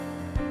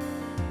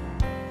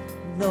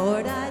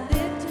Lord, I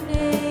lift your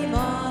name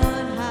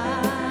on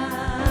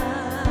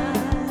high.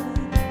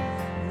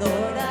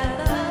 Lord, I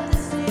love to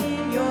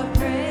sing your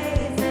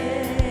praises.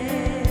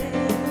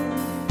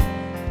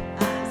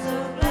 I'm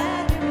so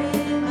glad you're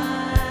in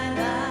my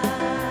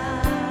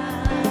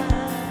life.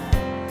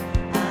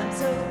 I'm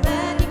so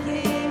glad you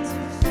came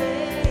to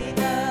save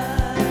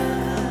us.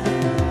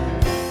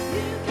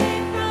 You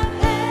came from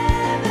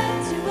heaven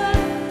to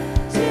earth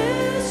to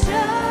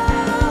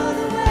show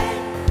the way,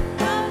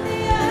 from the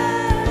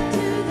earth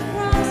to the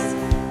cross,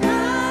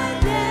 my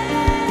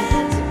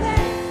debt to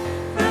pay,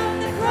 from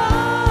the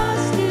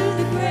cross to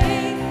the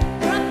grave,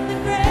 from the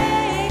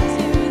grave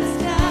to the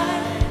sky.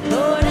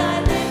 Lord, I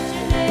lift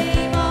your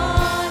name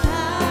on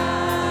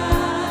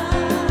high.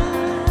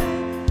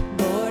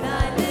 Lord, I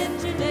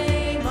lift your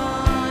name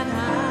on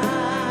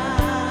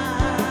high.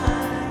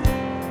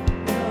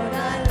 Lord, I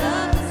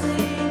love to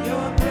sing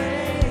your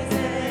praises.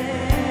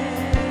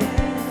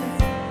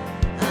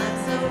 I'm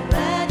so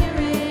glad you're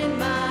in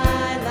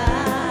my life.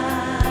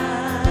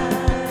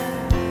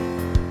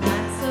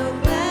 I'm so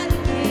glad you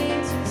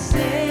came to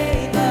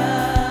save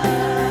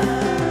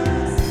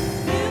us.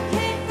 You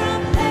came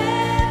from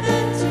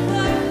heaven to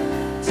earth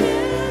to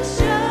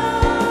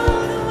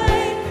show the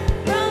way,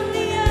 from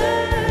the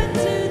earth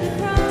to the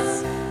cross,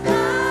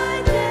 my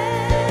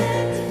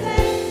debt to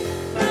pay,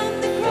 from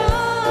the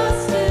cross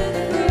to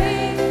the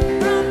grave,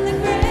 from the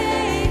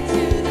grave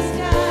to the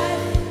sky.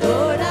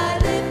 Lord, I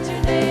lift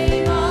your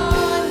name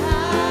on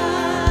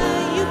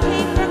high. You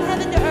came from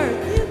heaven to earth.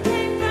 You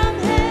came from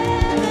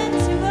heaven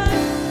to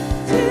earth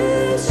to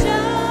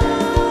show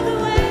the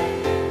way,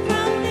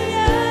 from the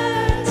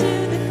earth to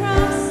the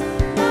cross,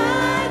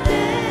 my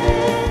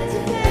debt to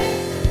pay,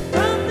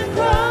 from the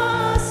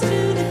cross to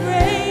the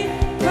grave,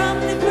 from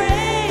the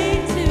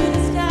grave to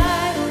the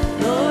sky.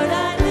 Lord, I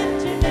lift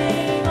your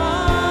name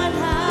on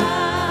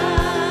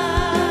high.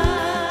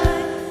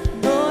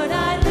 Lord, I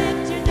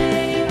lift your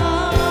name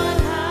on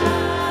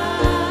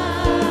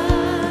high.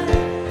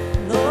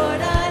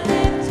 Lord, I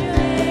lift your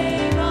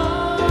name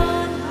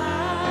on high.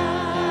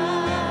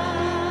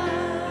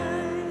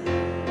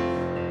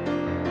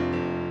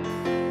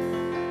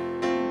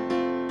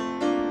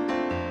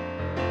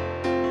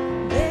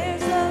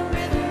 There's a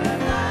river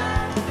of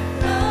life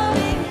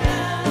flowing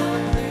down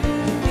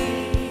through me,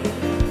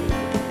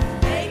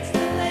 makes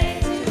the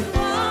lame to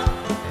walk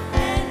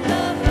and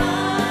the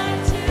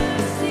blind to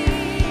see.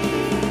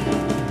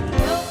 He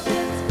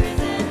opens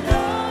prison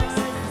doors,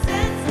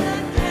 sets the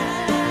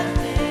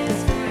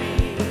captives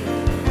free.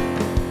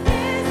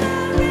 There's a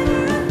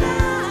river of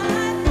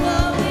life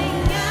flowing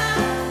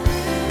down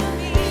through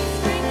me,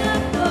 spring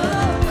up the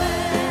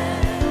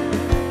well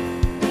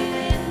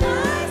within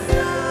my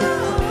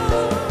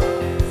soul,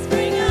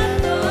 spring up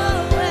the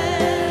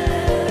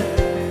well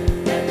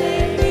and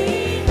make me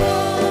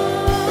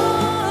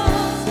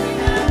whole,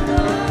 spring up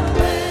the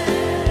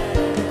well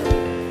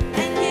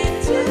and give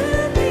to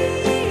me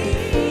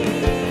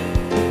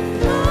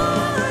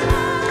more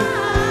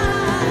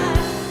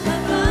life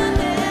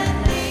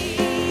abundantly.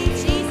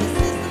 Jesus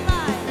is the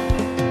light.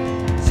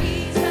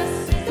 Jesus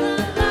is the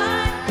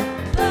light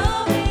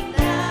flowing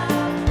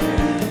down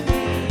through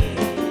me,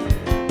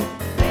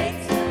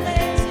 makes the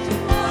lame to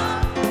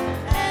walk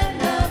and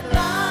the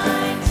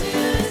blind to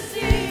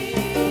see.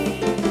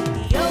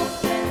 He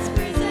opens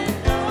prison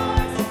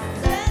doors,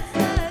 sets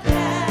the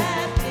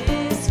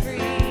captives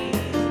free.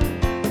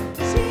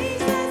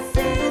 Jesus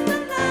is the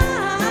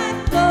light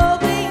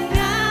flowing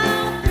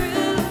down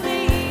through me,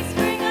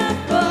 spring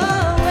up a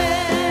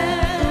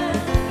well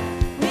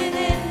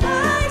within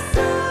my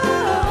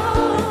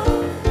soul,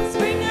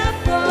 spring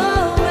up a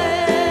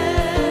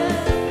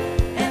well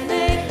and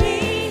make me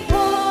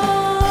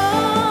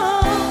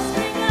whole,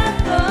 spring up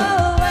a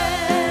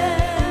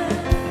well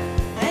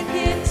and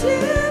give to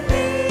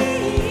me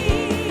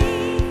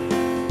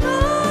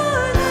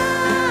more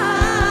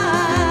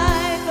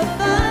life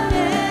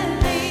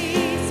abundantly.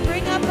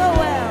 Spring up a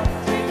well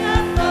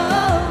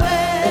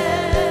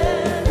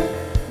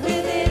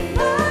within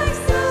my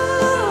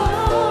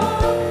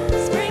soul,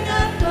 spring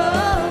up a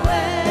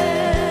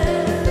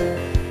well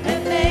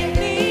and make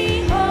me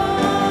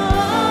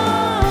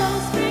whole,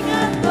 spring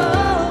up a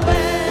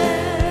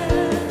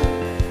well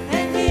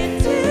and give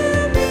to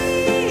me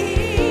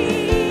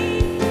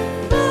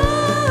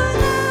more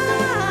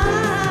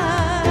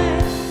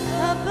life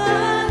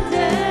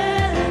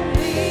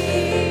abundantly.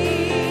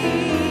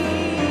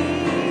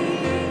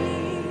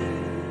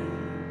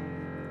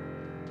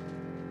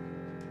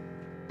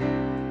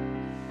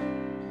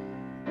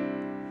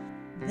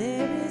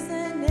 There is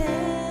an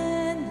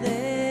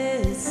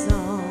endless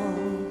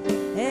song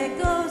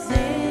echoes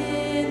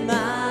in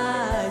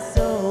my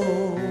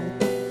soul.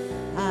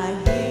 I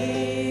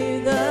hear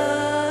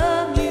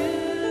the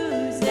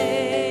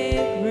music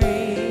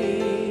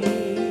ring,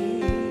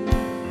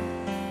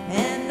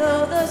 and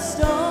though the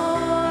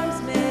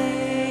storms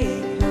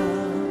may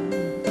come,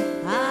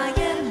 I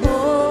am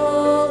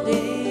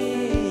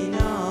holding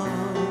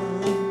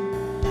on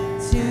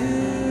to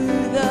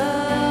the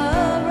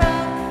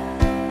rock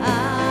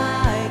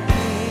I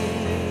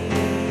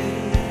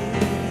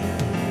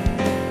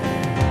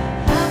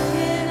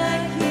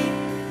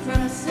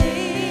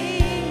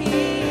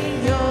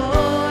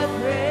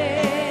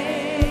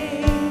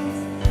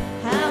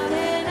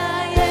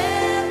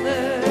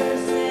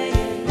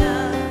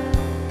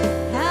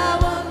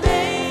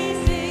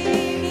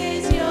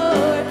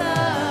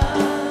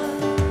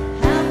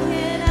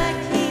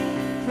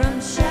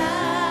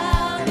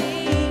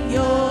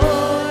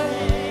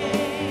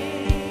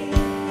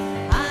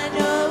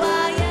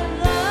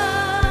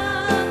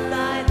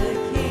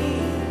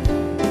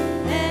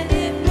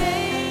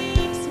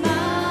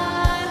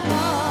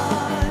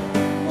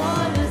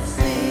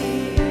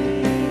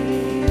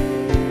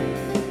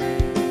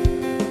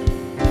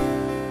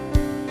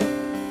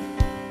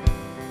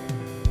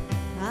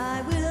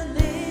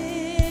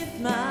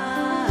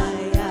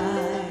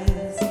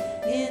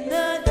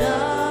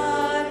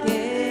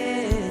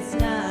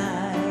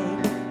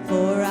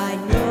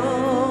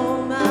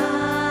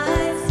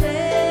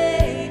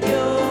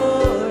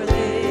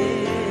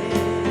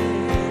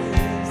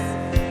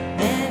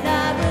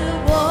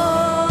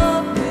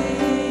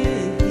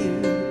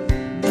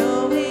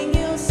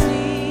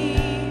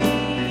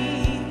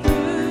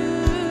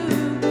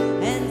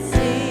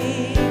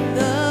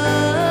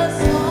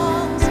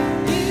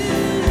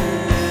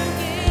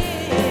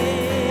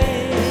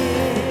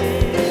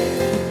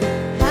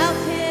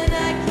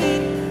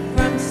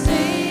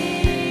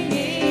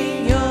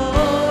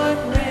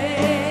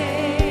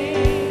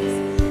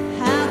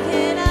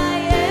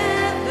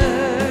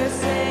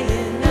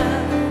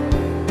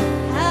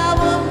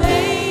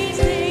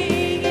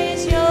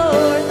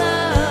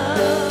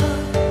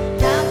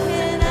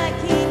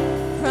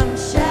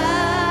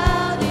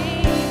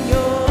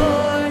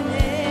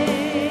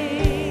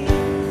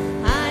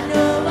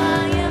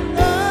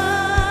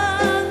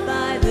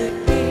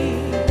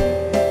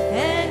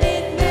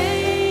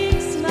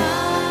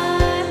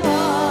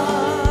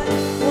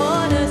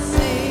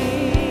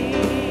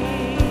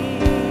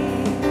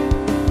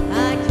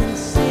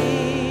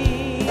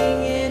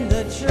in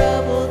the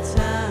troubled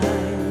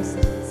times,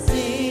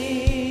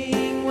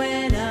 sing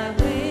when I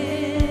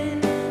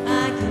win.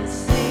 I can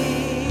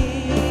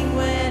sing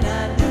when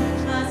I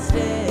lose my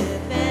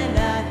step and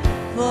I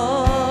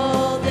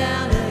fall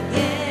down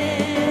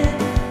again.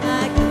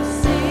 I can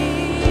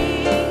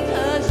sing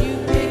 'cause you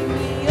pick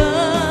me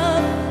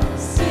up,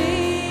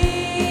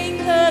 sing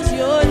 'cause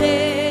you're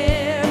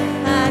there.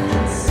 I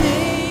can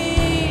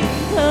sing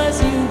 'cause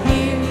you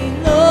hear me,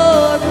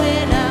 Lord,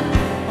 when I'm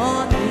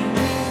on the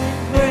wing in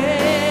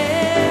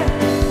prayer.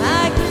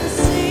 I can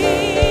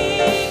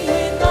sing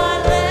with my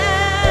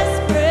last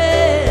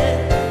breath,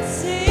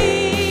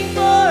 sing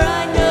for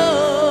I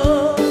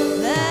know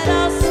that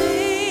I'll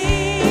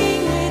sing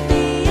with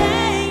the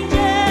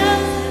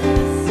angels and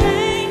the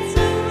saints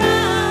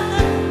around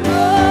the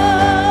throne.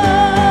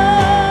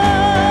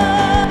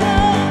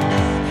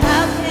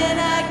 How can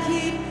I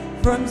keep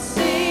from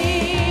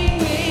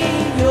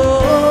singing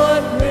your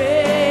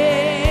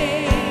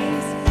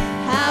praise?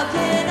 How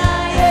can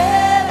I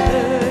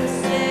ever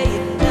say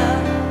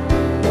enough?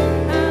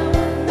 How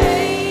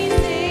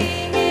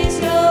amazing is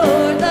your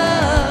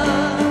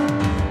love?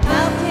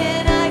 How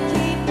can I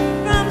keep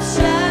from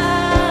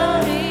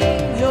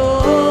shouting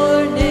your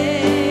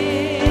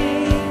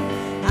name?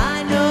 I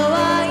know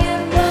I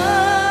am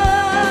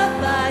loved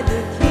by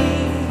the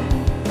King,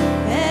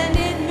 and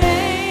it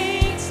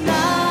makes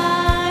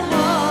my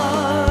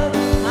heart.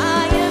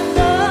 I am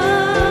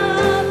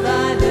loved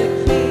by the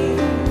King,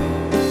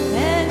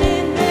 and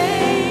it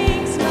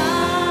makes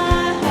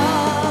my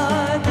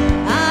heart.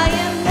 I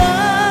am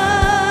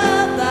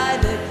loved by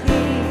the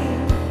King,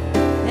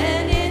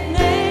 and it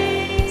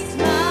makes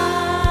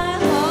my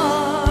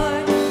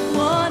heart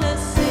wanna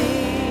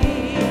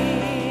sing.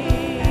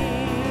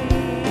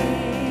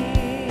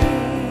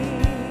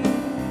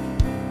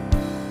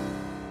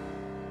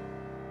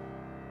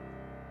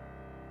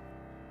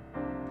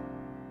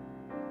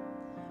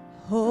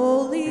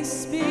 Holy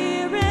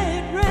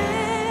Spirit, rain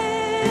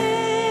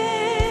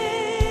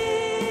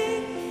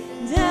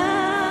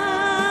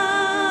down,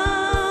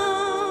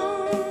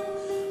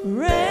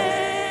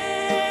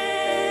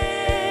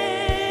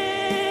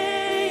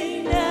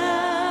 rain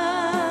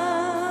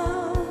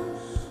down.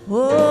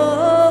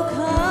 Oh,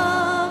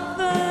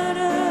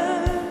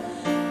 comforter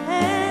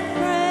and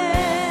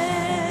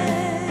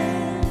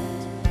friend,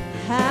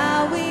 how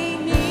we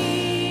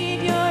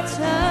need your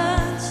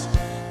touch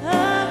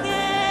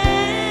again.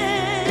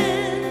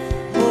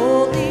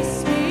 Holy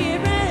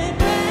Spirit,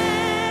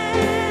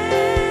 rain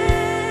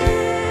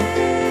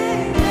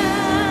down,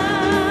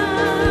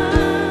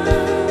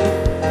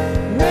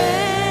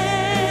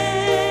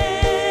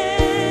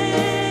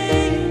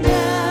 rain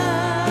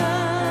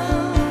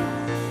down.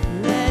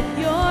 Let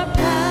your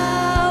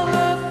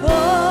power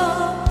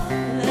fall,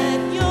 let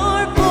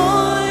your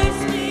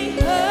voice be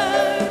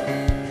heard.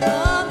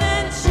 Come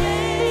and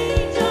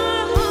change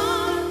our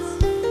hearts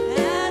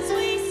as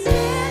we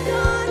stand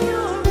on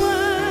your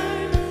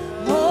word.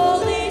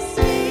 Holy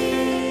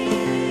Spirit,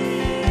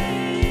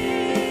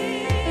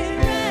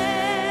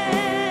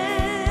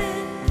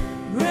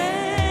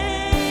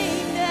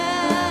 rain down.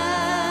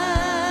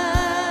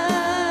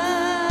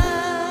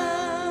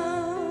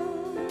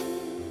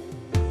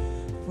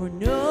 For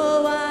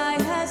no eye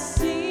has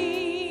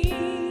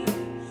seen,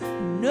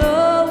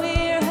 no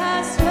ear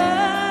has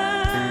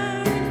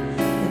heard,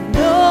 and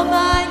no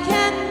mind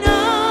can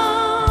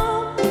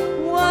know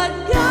what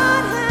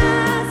God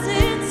has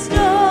in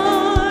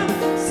store.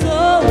 So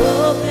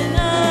open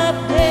up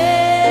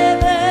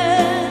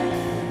heaven,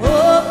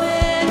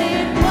 open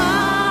it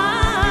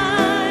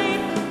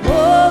wide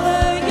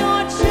over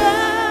your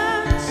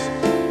church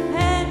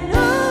and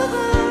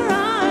over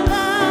our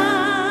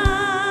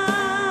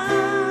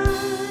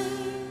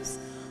lives.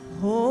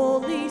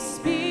 Holy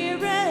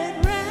Spirit,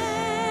 rain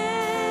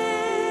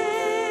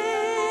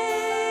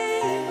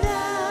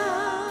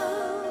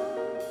down,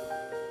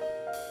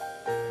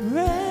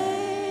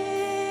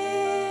 rain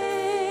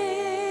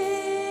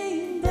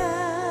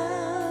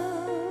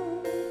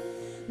down.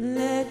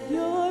 Let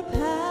your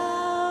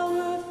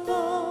power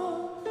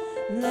fall,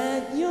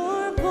 let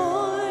your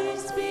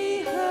voice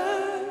be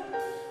heard.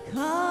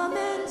 Come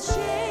and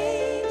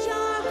change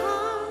our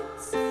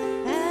hearts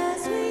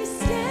as we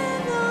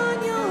stand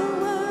on your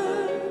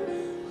word.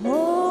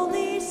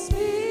 Holy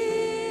Spirit,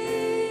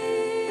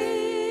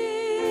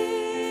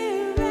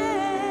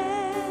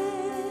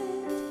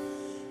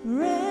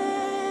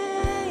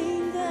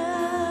 rain down.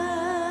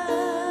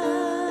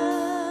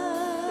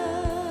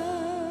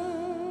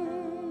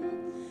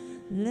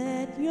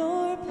 Let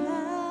your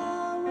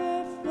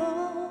power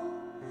fall,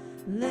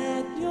 let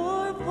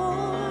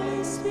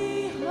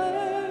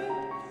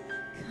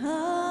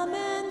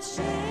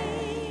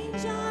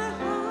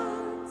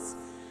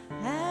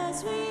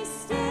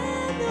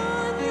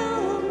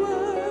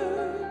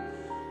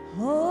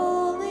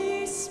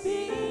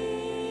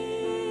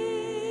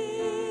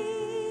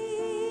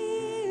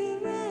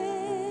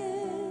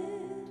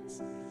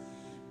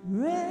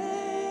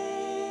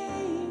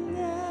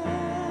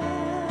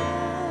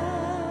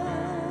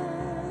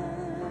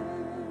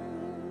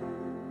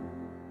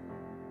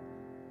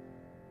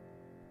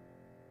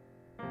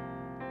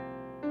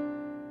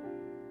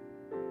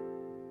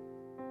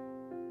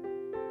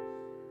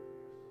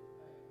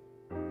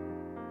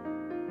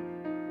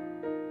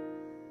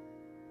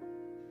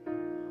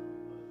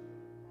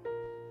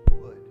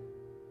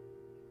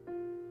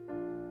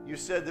You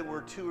said that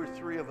where 2 or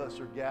 3 of us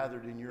are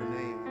gathered in your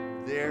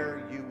name,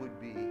 there you would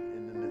be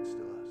in the midst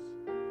of us.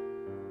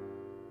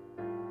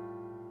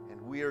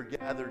 And we are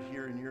gathered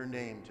here in your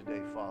name today,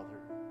 Father.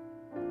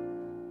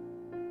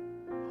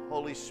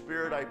 Holy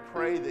Spirit, I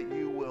pray that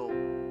you will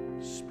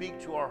speak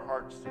to our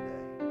hearts today.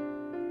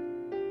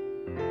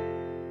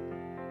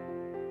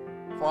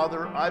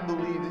 Father, I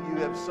believe that you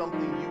have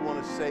something you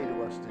want to say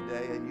to us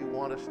today, and you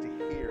want us to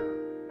hear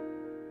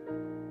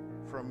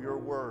from your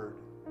word.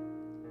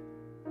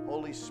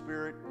 Holy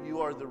Spirit,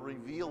 you are the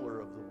revealer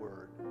of the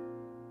word.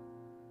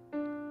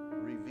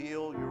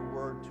 Reveal your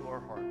word to our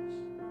hearts.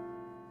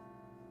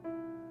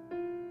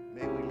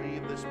 May we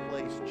leave this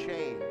place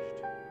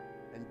changed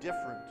and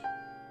different,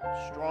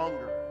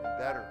 stronger and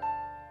better,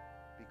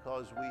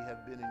 because we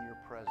have been in your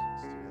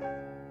presence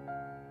today.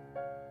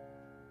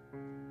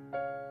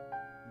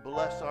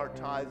 Bless our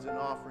tithes and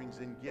offerings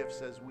and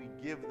gifts as we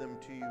give them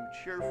to you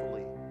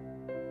cheerfully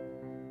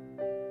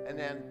and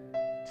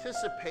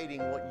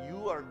anticipating what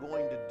you are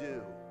going to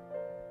do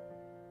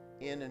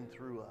in and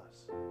through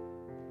us.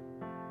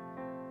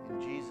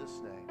 In Jesus'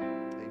 name,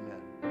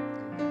 amen.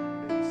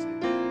 Amen. Be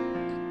seated.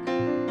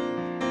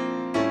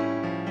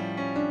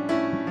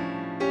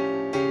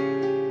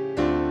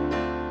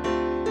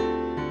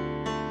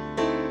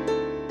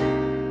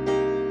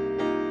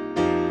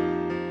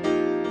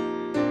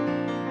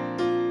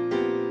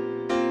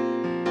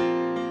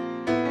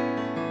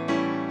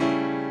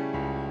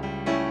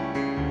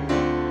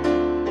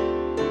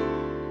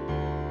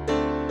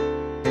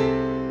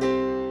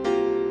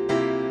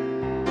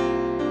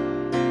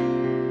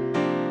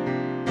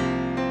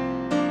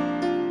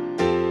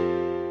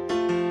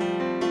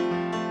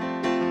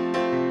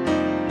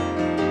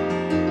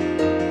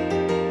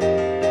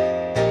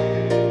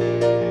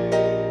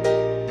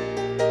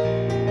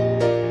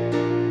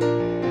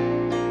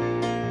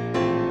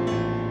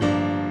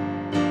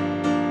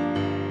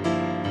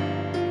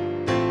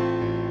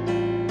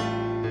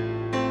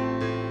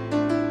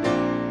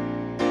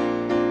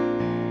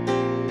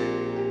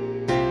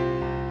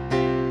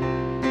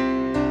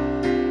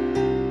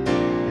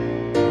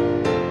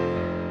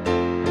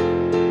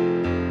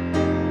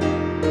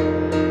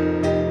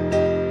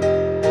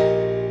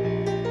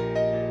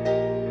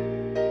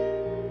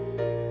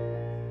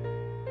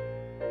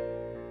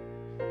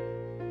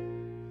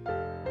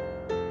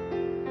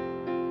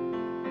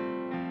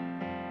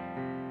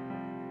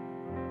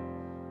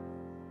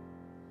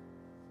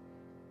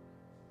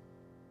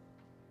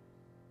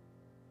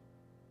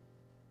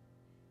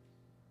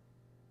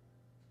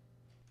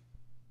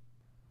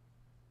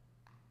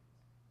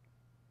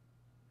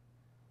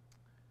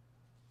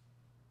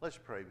 Let's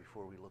pray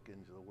before we look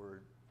into the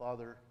word.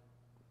 Father,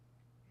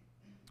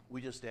 we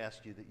just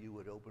ask you that you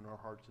would open our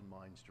hearts and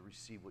minds to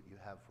receive what you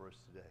have for us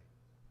today.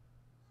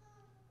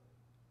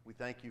 We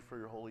thank you for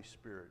your Holy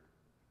Spirit,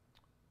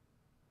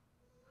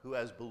 who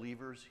as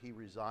believers, he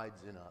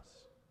resides in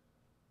us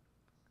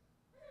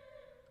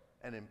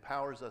and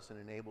empowers us and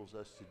enables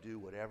us to do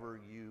whatever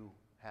you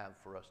have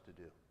for us to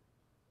do.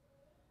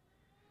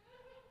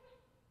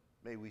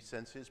 May we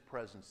sense his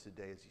presence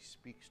today as he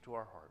speaks to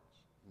our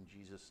hearts. In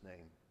Jesus'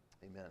 name,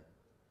 amen.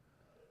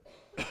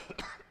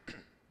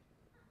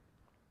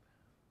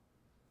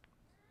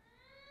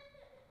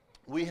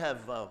 We've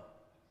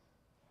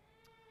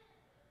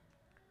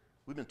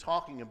been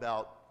talking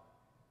about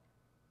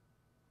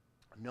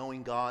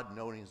knowing God,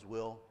 knowing his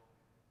will.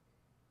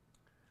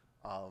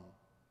 The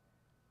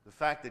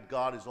fact that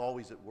God is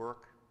always at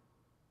work.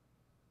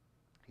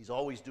 He's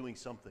always doing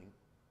something.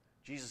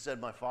 Jesus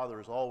said, my Father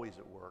is always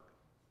at work.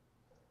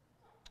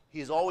 He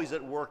is always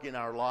at work in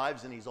our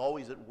lives, and he's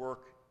always at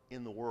work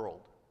in the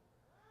world.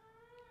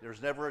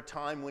 There's never a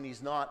time when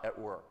he's not at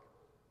work.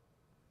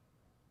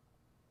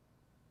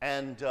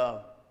 And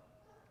so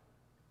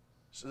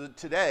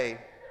today,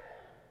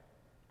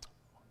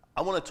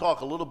 I want to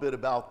talk a little bit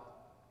about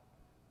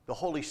the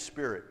Holy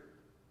Spirit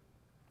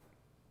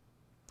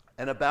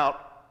and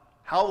about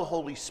how the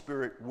Holy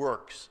Spirit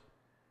works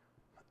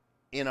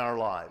in our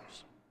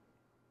lives.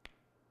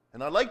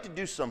 And I'd like to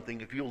do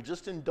something, if you'll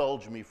just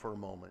indulge me for a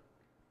moment.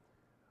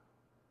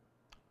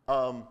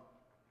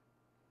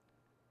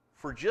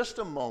 For just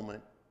a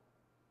moment,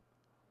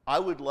 I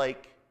would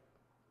like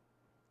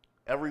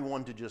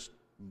everyone to just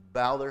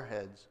bow their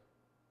heads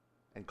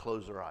and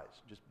close their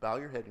eyes. Just bow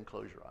your head and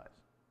close your eyes,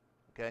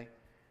 okay?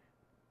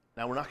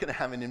 Now, we're not going to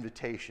have an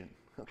invitation,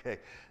 okay?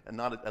 And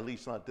not at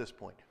least not at this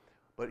point.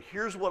 But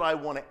here's what I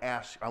want to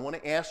ask. I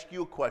want to ask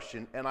you a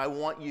question, and I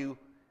want you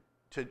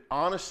to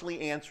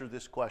honestly answer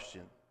this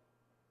question.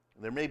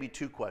 There may be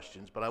 2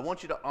 questions, but I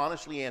want you to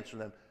honestly answer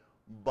them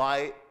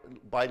by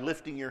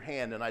lifting your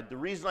hand. And the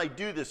reason I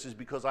do this is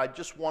because I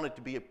just want it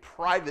to be a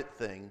private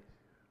thing.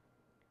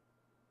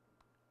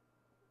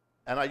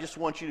 And I just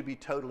want you to be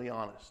totally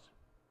honest.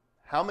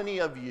 How many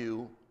of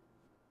you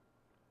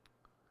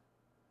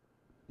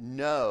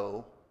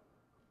know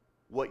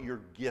what your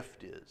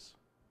gift is?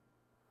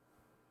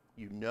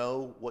 You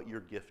know what your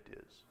gift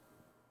is.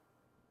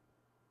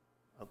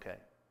 Okay.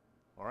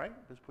 All right?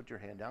 Just put your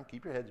hand down.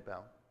 Keep your heads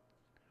bowed.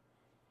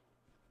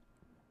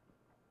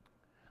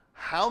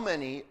 how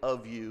many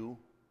of you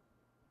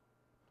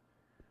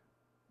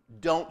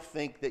don't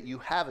think that you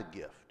have a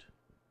gift?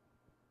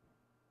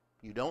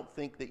 You don't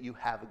think that you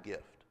have a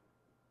gift.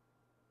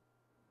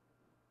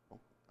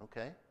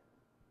 Okay?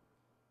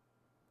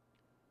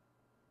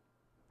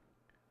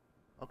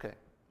 Okay.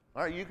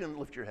 All right, you can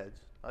lift your heads.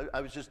 I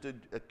was just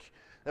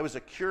that was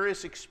a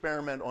curious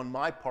experiment on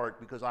my part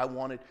because I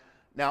wanted.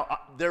 Now,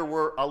 there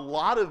were a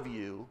lot of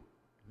you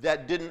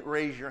that didn't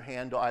raise your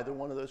hand to either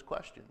one of those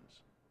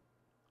questions.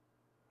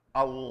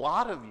 A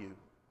lot of you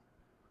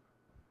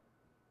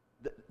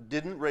that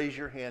didn't raise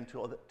your hand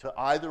to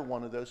either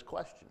one of those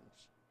questions.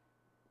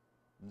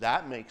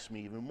 That makes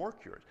me even more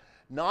curious.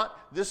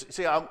 Not this.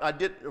 See,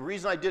 the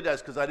reason I did that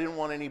is because I didn't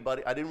want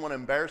to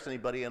embarrass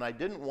anybody, and I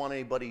didn't want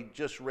anybody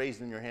just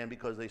raising their hand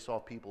because they saw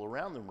people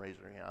around them raise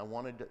their hand.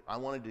 I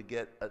wanted to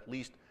get at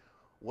least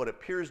what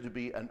appears to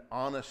be an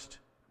honest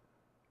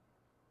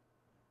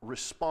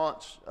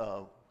response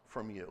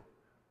from you.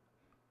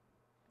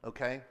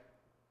 Okay?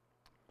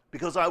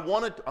 Because I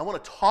want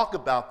to talk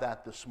about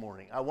that this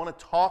morning. I want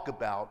to talk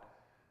about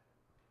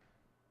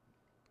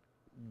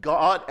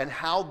God and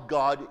how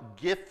God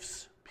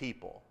gifts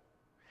people.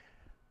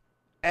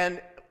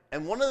 And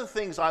one of the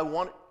things I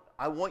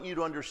want you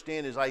to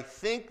understand is I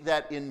think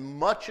that in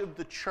much of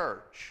the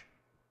church,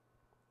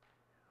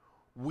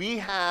 we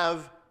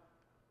have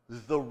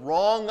the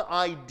wrong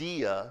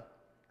idea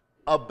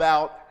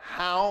about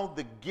how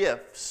the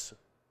gifts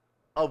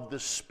of the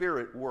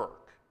Spirit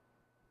work.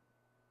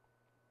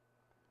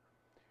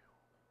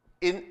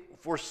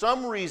 For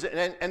some reason,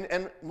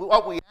 and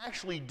what we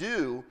actually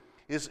do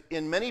is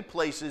in many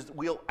places,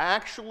 we'll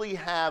actually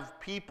have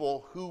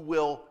people who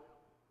will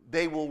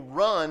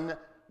run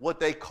what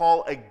they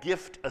call a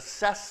gift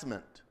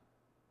assessment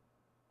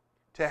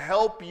to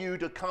help you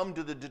to come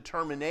to the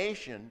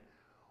determination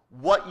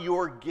what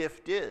your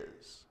gift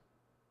is.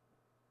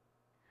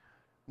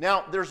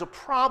 Now, there's a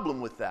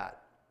problem with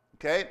that,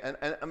 okay? And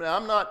I mean,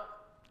 I'm not,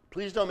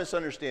 please don't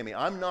misunderstand me.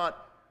 I'm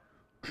not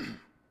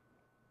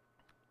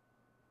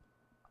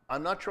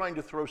trying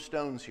to throw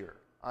stones here.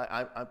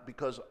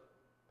 Because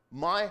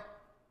my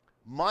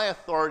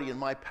authority and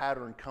my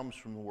pattern comes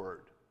from the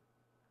Word.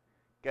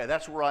 Okay,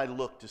 that's where I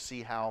look to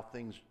see how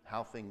things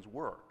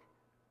work.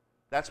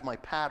 That's my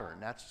pattern.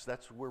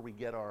 That's where we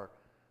get our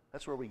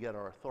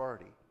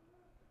authority.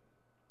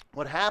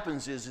 What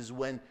happens is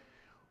when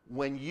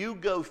you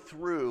go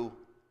through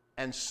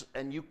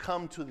and you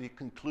come to the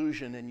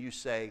conclusion and you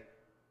say,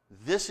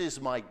 "This is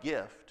my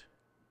gift,"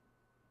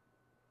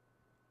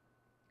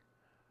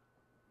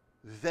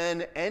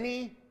 then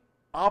any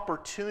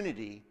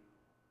opportunity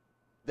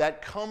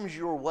that comes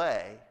your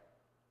way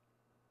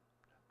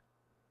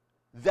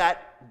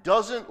that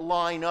doesn't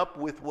line up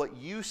with what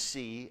you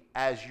see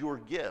as your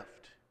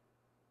gift,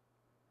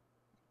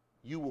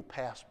 you will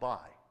pass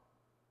by.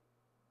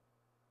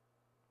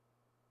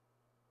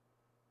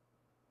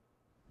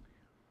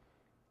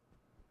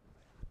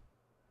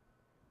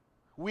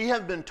 We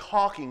have been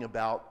talking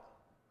about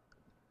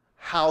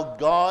how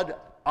God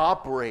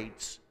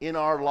operates in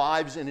our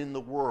lives and in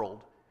the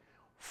world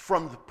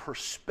from the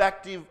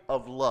perspective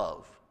of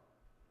love.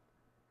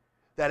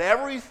 That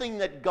everything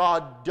that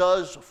God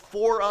does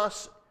for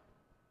us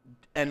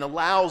and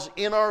allows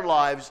in our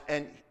lives,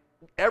 and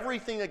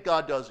everything that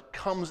God does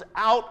comes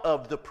out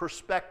of the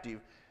perspective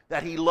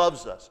that He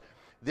loves us.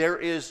 There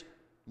is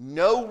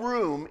no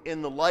room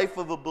in the life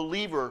of a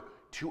believer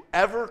to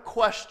ever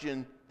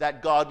question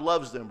that God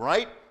loves them,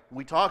 right?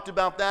 We talked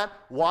about that.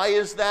 Why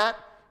is that?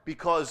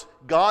 Because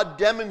God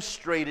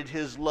demonstrated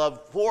His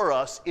love for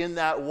us in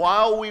that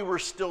while we were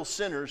still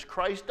sinners,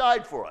 Christ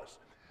died for us.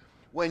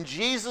 When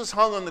Jesus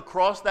hung on the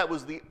cross, that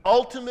was the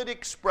ultimate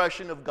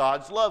expression of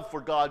God's love.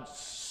 For God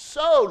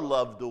so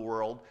loved the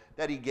world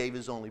that He gave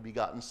His only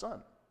begotten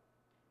Son.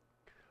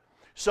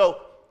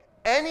 So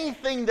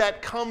anything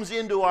that comes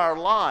into our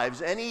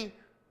lives, any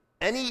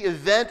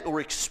event or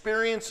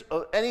experience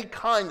of any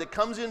kind that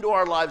comes into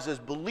our lives as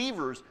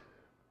believers,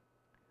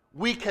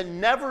 we can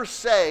never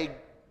say,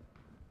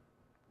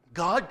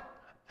 "God,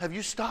 have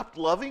you stopped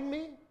loving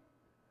me?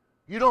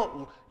 You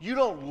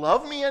don't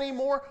love me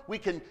anymore?" We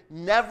can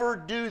never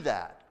do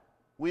that.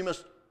 We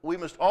must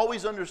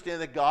always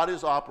understand that God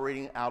is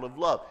operating out of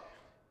love.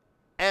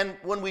 And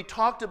when we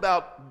talked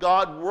about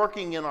God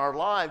working in our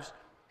lives,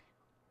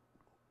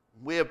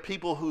 we have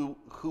people who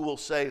will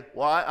say,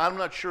 "Well, I'm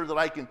not sure that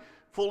I can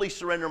fully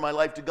surrender my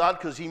life to God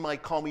because He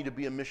might call me to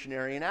be a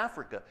missionary in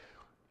Africa."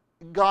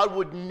 God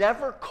would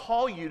never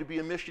call you to be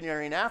a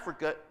missionary in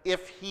Africa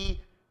if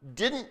He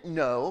didn't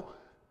know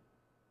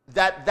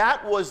that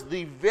that was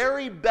the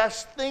very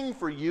best thing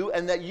for you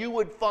and that you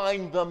would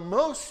find the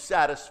most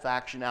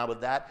satisfaction out of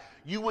that.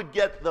 You would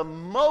get the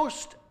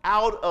most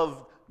out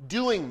of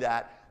doing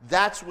that.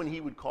 That's when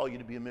He would call you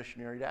to be a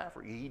missionary to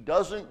Africa. He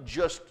doesn't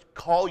just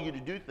call you to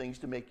do things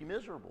to make you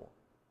miserable.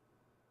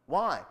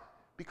 Why?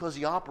 Because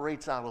He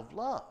operates out of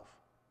love.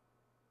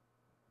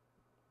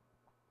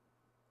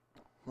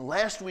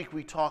 Last week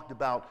we talked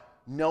about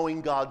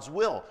knowing God's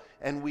will,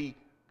 and we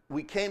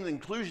we came to the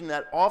conclusion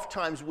that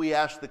oftentimes we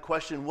ask the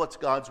question, what's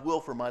God's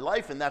will for my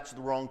life? And that's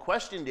the wrong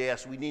question to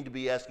ask. We need to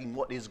be asking,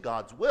 what is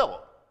God's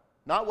will?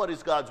 Not what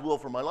is God's will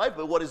for my life,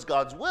 but what is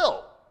God's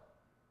will?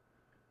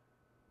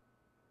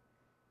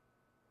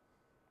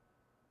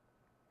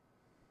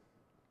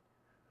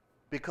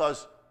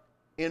 Because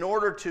in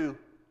order to,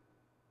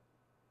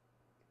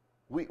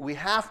 we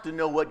have to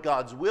know what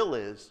God's will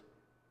is,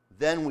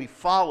 then we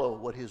follow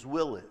what his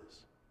will is.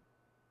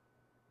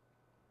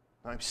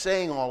 I'm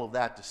saying all of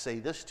that to say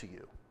this to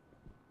you.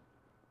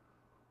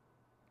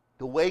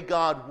 The way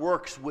God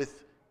works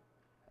with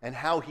and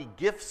how he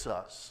gifts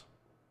us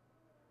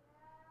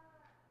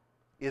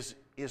is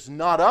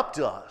not up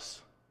to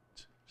us.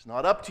 It's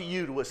not up to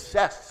you to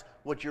assess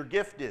what your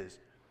gift is.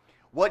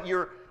 What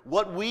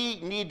we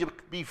need to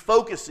be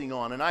focusing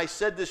on, and I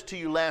said this to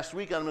you last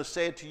week, I'm going to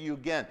say it to you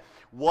again.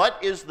 What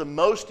is the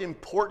most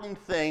important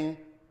thing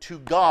to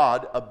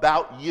God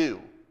about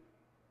you?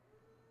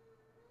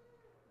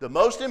 The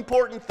most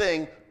important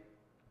thing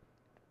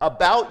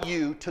about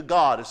you to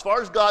God, as far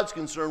as God's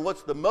concerned,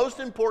 what's the most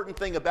important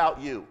thing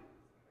about you?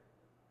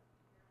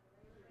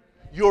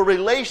 Your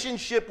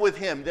relationship with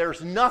him.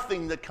 There's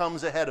nothing that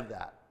comes ahead of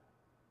that.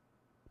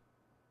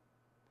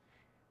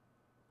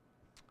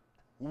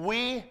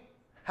 We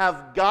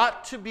have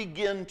got to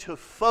begin to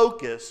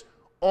focus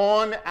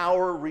on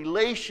our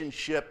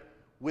relationship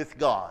with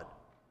God.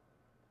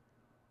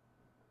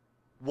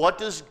 What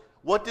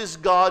does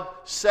God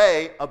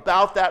say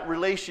about that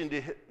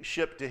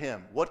relationship to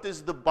him? What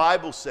does the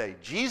Bible say?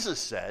 Jesus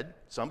said,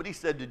 somebody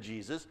said to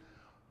Jesus,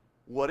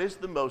 what is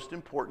the most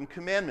important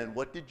commandment?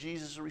 What did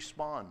Jesus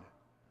respond?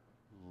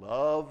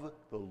 Love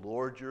the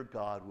Lord your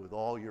God with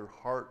all your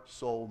heart,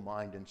 soul,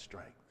 mind, and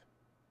strength.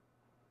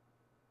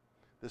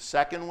 The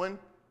second one,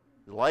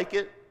 like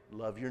it,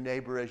 love your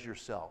neighbor as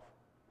yourself.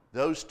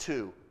 Those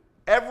two.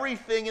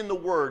 Everything in the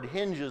Word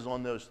hinges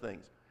on those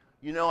things.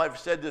 You know, I've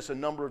said this a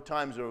number of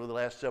times over the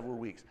last several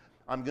weeks.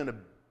 I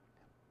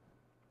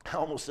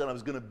almost said I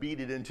was going to beat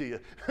it into you,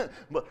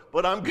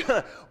 but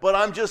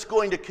I'm just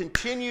going to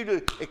continue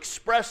to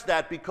express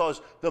that,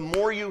 because the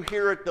more you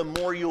hear it, the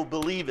more you'll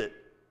believe it.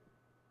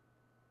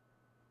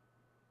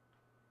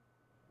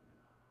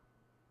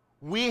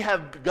 We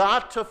have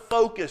got to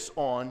focus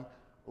on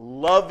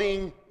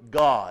loving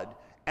God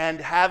and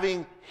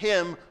having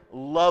him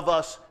love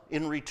us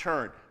in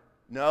return.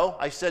 No,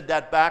 I said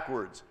that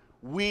backwards.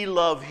 We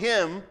love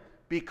him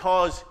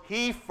because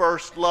he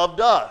first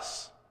loved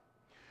us.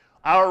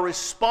 Our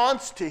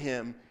response to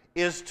him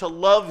is to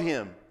love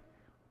him.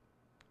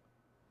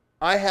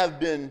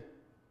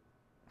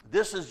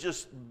 This has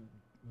just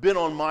been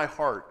on my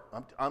heart.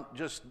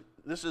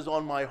 This is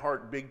on my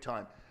heart big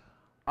time.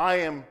 I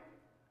am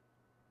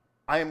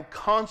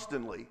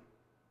constantly,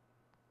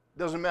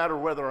 doesn't matter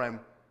whether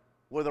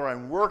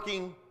I'm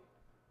working.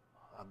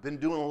 I've been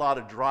doing a lot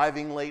of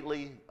driving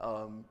lately,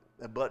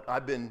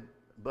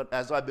 but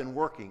as I've been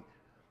working,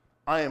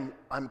 I'm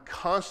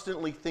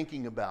constantly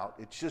thinking about,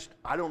 it's just,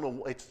 I don't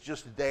know, it's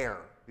just there.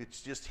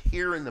 It's just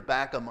here in the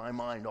back of my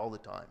mind all the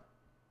time.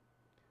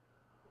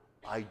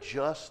 I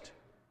just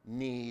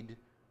need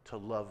to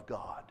love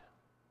God.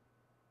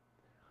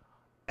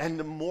 And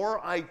the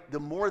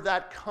more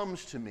that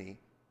comes to me,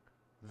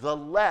 the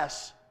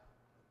less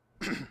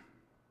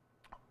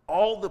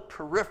all the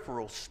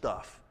peripheral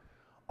stuff,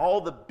 all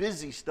the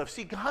busy stuff.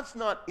 See, God's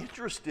not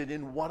interested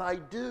in what I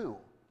do.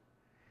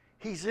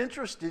 He's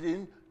interested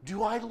in,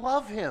 do I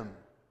love him?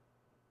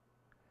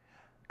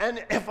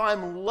 And if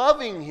I'm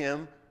loving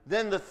him,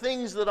 then the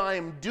things that I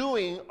am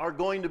doing are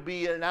going to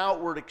be an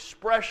outward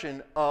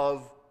expression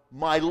of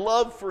my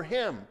love for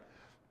him.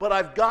 But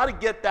I've got to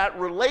get that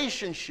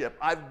relationship.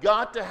 I've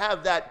got to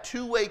have that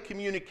two-way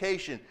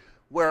communication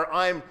where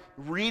I'm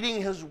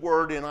reading his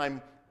word and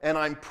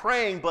I'm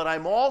praying, but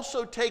I'm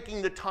also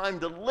taking the time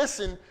to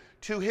listen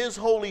to his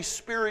Holy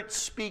Spirit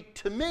speak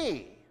to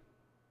me.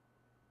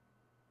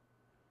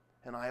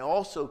 And I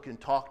also can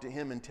talk to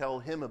him and tell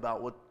him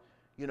about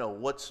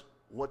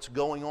what's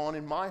going on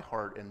in my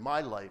heart and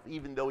my life,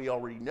 even though he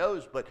already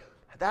knows. But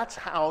that's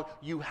how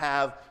you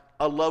have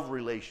a love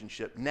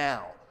relationship.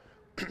 Now,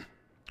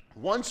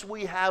 once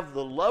we have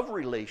the love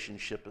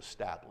relationship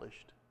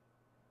established,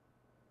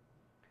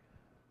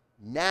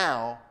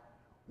 now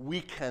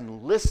we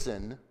can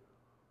listen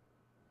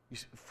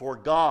for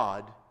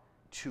God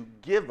to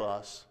give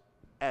us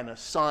an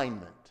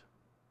assignment.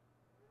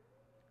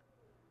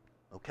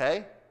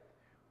 Okay?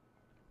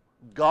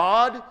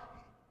 God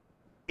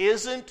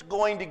isn't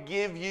going to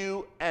give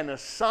you an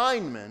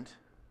assignment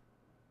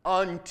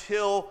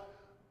until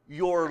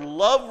your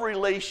love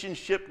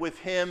relationship with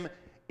him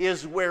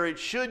is where it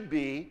should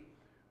be,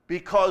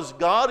 because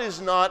God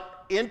is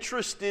not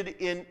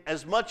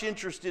as much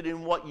interested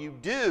in what you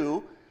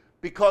do,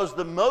 because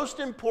the most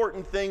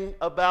important thing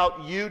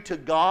about you to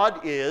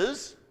God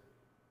is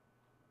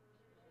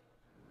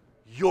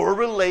your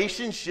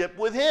relationship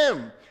with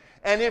him.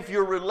 And if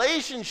your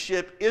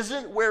relationship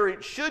isn't where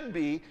it should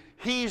be,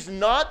 he's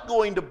not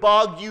going to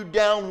bog you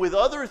down with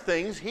other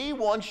things. He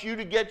wants you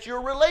to get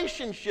your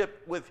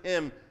relationship with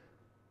him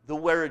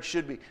where it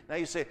should be. Now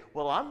you say,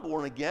 well, I'm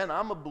born again,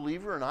 I'm a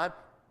believer, and I'm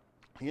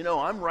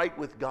right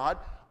with God.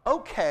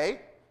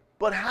 Okay,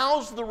 but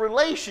how's the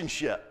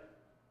relationship?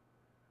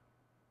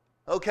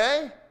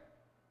 Okay?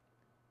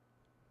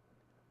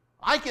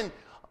 I've been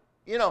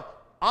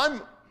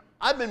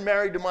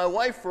married to my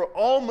wife for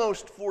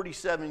almost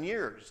 47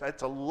 years.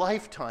 That's a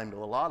lifetime to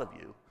a lot of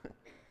you.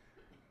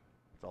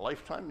 It's a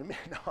lifetime to me.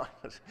 No.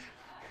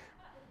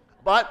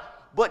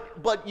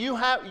 But you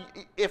have,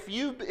 if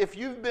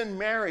you've been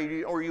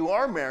married or you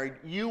are married,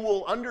 you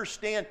will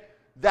understand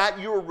that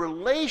your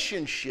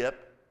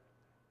relationship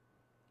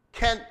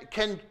can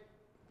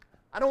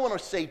I don't want to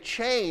say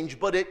change,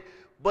 but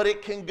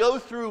it can go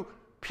through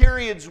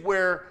periods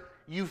where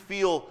you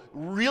feel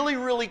really,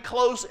 really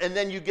close, and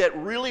then you get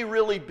really,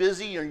 really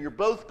busy, and you're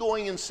both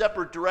going in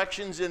separate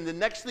directions, and the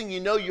next thing you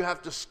know, you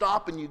have to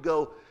stop and you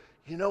go,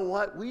 you know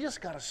what, we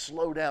just got to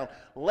slow down.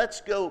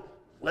 Let's go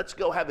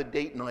have a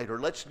date night, or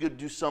let's go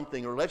do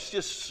something, or let's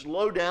just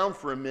slow down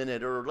for a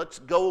minute, or let's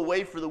go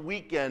away for the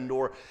weekend,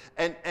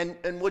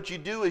 and what you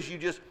do is you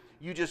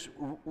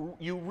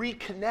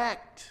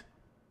reconnect.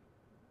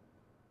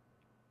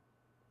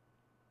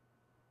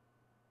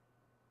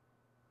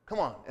 Come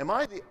on, am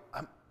I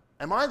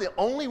the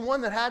only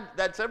one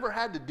that's ever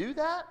had to do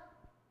that?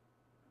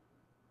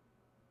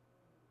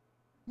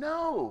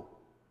 No.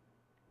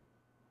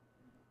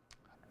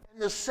 And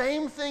the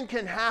same thing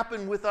can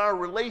happen with our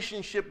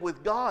relationship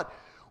with God.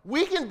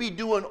 We can be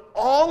doing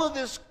all of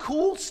this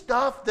cool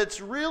stuff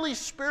that's really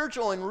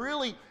spiritual and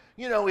really,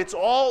 it's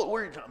all,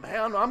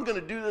 man, I'm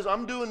going to do this.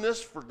 I'm doing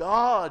this for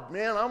God.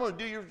 Man, I'm going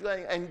to do your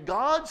thing. And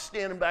God's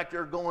standing back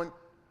there going,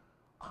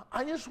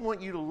 I just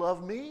want you to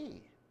love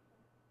me.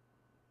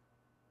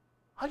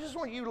 I just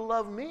want you to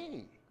love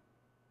me.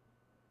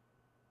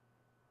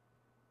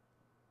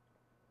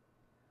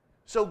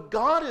 So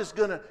God's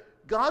going to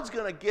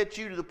get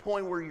you to the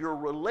point where your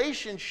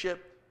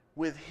relationship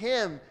with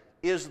Him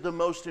is the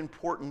most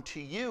important to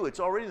you. It's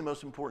already the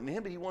most important to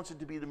Him, but He wants it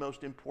to be the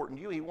most important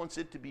to you. He wants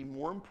it to be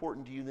more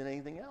important to you than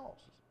anything else.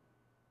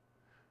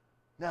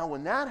 Now,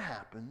 when that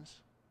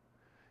happens,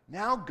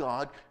 now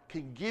God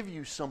can give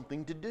you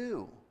something to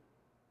do.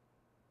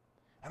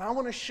 And I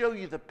want to show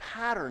you the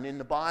pattern in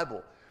the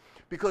Bible.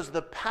 Because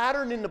the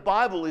pattern in the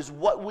Bible is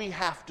what we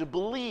have to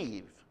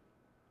believe.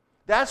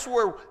 That's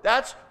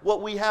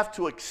what we have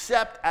to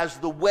accept as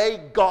the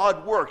way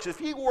God works. If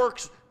He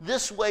works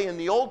this way in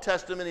the Old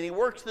Testament and He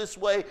works this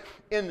way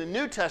in the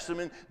New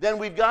Testament, then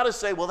we've got to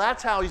say, well,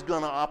 that's how He's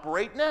going to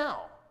operate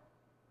now.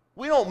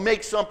 We don't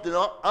make something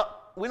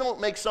up. We don't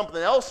make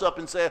something else up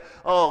and say,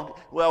 oh,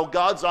 well,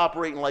 God's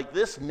operating like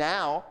this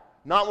now.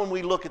 Not when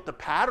we look at the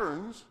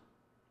patterns.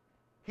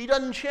 He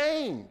doesn't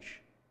change.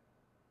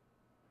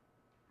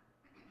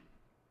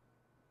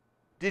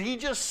 Did He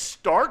just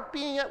start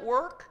being at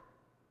work?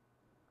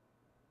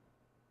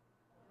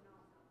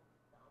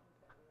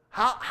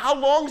 How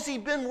long's He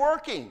been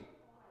working?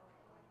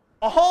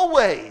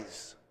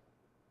 Always.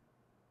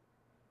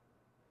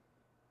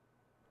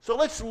 So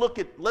let's look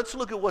at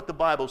what the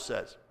Bible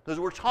says,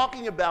 because we're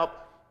talking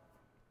about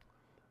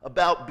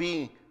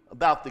being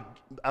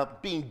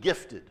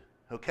gifted,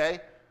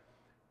 okay?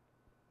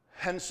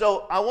 And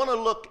so I want to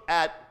look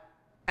at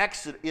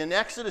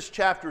Exodus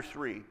chapter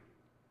 3.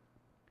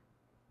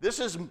 This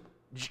is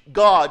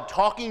God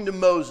talking to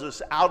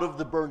Moses out of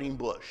the burning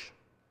bush.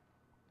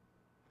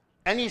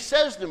 And He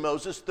says to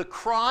Moses, the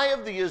cry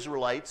of the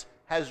Israelites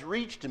has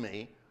reached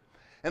me,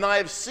 and I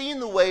have seen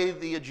the way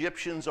the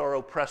Egyptians are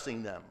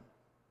oppressing them.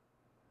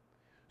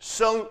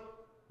 So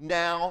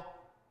now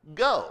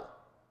go.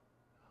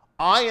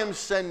 I am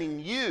sending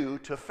you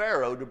to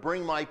Pharaoh to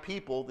bring my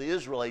people, the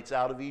Israelites,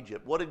 out of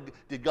Egypt.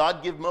 Did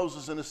God give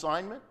Moses an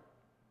assignment?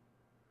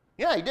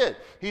 Yeah, He did.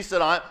 He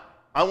said,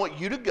 I want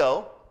you to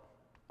go.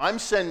 I'm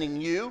sending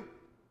you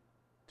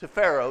to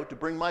Pharaoh to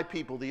bring my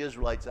people, the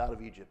Israelites, out of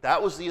Egypt.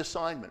 That was the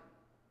assignment.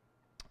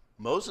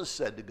 Moses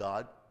said to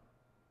God,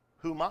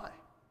 who am I?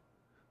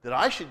 That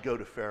I should go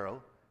to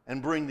Pharaoh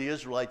and bring the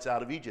Israelites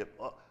out of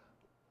Egypt.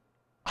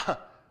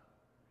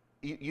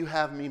 You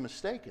have me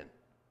mistaken.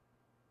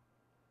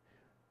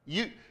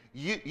 You've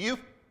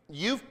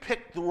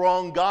picked the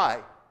wrong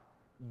guy,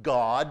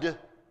 God.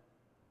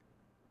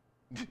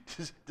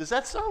 Does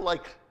that sound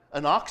like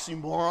an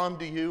oxymoron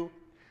to you?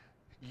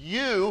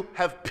 You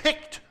have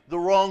picked the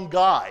wrong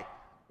guy,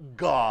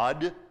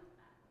 God.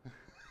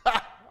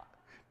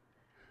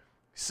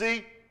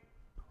 See?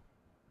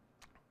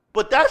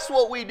 But that's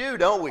what we do,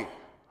 don't we?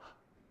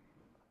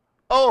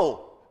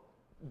 Oh,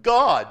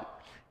 God,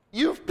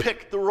 you've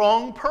picked the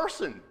wrong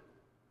person.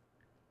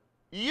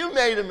 You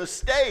made a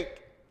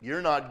mistake.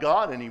 You're not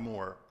God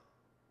anymore.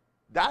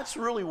 That's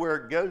really where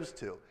it goes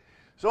to.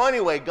 So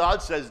anyway,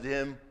 God says to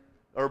him,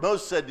 or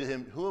Moses said to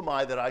him, who am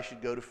I that I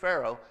should go to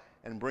Pharaoh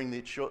and bring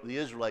the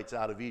Israelites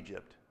out of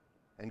Egypt?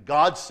 And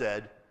God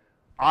said,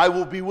 I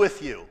will be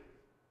with you.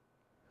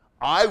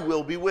 I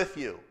will be with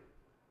you.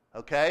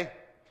 Okay?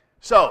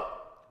 So,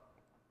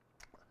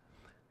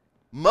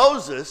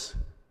 Moses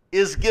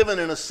is given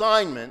an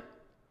assignment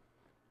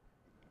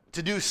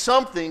to do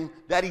something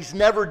that he's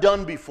never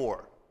done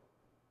before.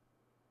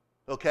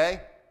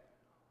 Okay?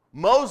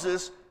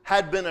 Moses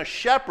had been a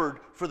shepherd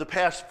for the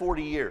past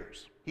 40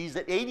 years. He's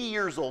at 80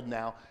 years old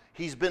now.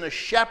 He's been a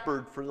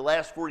shepherd for the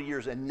last 40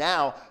 years. And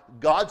now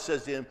God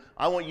says to him,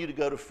 I want you to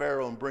go to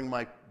Pharaoh and bring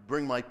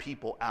my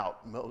people out.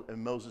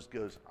 And Moses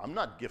goes, I'm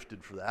not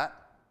gifted for that.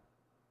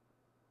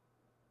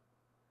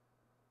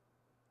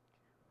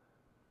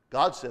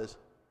 God says,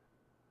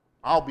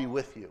 I'll be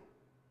with you.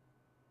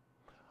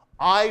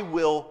 I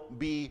will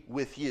be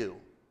with you.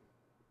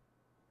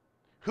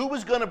 Who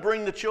was going to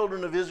bring the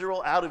children of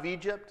Israel out of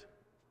Egypt?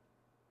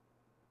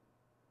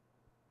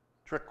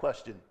 Trick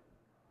question.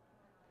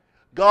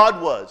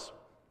 God was.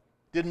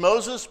 Did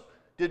Moses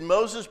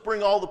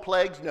bring all the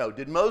plagues? No.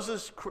 Did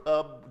Moses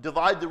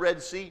divide the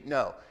Red Sea?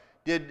 No.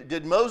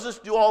 Did Moses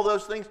do all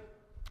those things?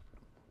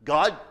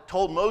 God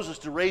told Moses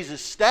to raise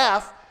his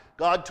staff.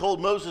 God told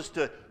Moses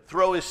to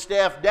throw his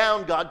staff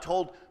down. God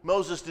told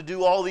Moses to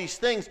do all these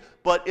things.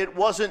 But it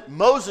wasn't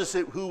Moses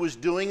who was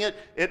doing it.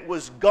 It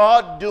was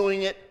God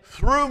doing it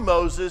through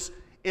Moses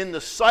in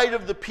the sight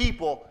of the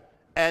people.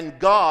 And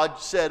God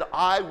said,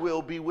 I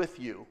will be with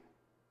you.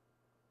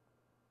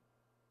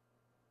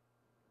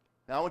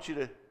 Now I want you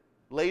to,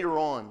 later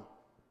on,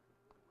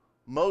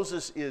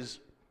 Moses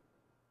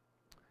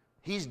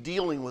he's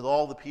dealing with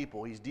all the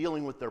people. He's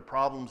dealing with their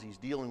problems. He's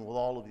dealing with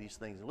all of these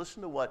things. And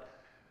listen to what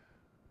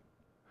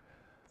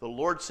the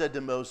Lord said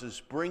to Moses,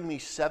 bring me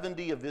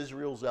 70 of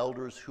Israel's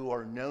elders who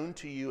are known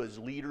to you as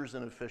leaders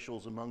and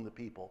officials among the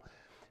people.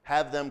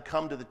 Have them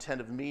come to the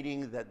tent of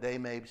meeting that they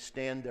may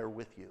stand there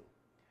with you.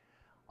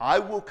 I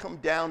will come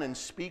down and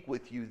speak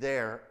with you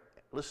there.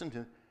 Listen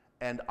to,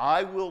 and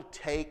I will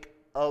take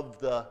of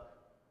the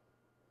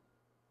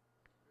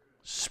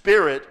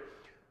Spirit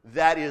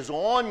that is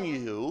on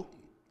you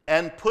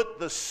and put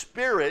the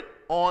Spirit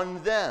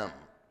on them.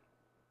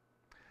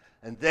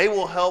 And they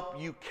will help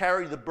you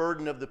carry the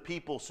burden of the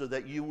people so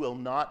that you will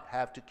not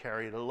have to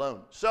carry it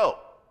alone. So,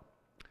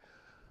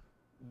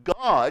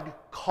 God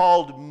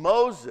called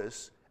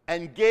Moses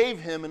and gave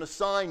him an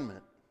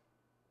assignment.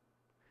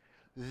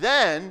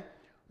 Then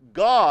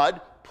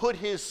God put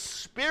his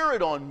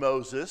Spirit on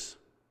Moses,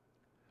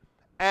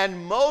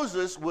 and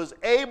Moses was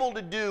able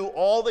to do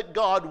all that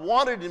God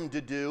wanted him to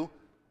do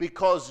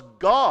because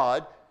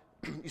God,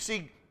 you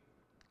see,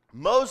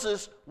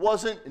 Moses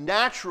wasn't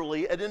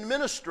naturally an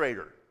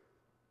administrator.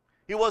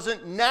 He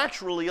wasn't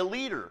naturally a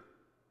leader.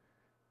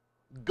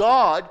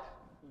 God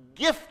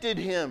gifted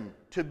him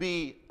to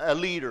be a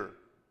leader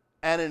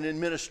and an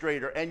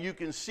administrator, and you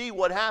can see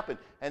what happened.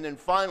 And then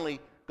finally,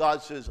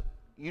 God says,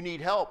 you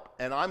need help,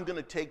 and I'm going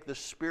to take the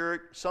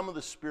Spirit, some of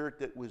the Spirit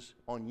that was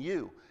on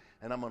you,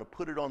 and I'm going to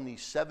put it on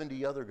these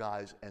 70 other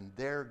guys, and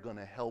they're going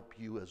to help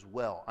you as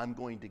well. I'm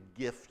going to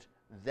gift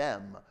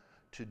them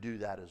to do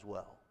that as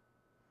well.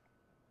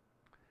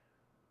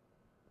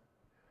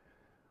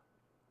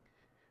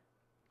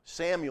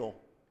 Samuel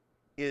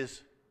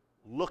is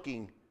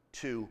looking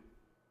to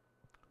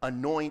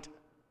anoint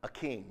a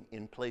king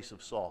in place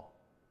of Saul.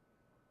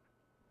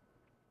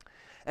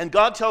 And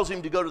God tells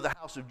him to go to the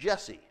house of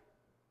Jesse.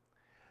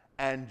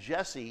 And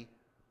Jesse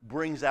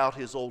brings out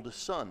his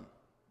oldest son.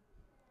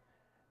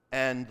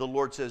 And the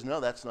Lord says, no,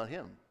 that's not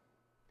him.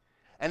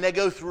 And they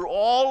go through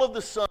all of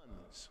the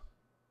sons.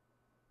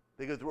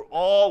 They go through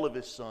all of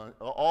his sons,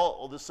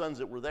 all of the sons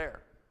that were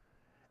there.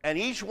 And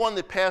each one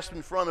that passed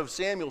in front of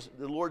Samuel,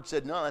 the Lord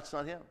said, no, that's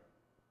not him.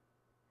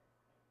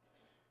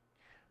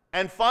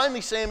 And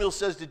finally Samuel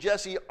says to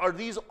Jesse, are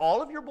these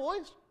all of your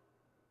boys?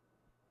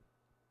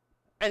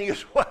 And he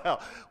goes,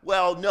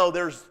 well, no,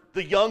 there's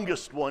the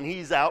youngest one.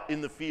 He's out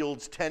in the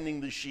fields tending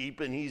the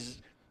sheep, and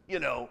he's,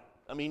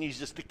 he's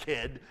just a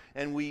kid,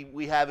 and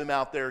we have him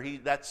out there.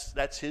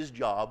 That's his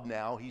job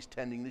now. He's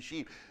tending the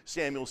sheep.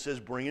 Samuel says,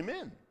 bring him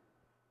in.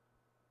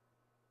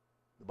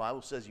 The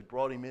Bible says he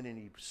brought him in, and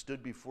he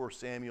stood before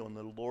Samuel, and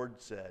the Lord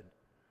said,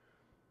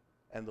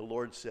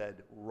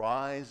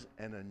 rise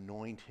and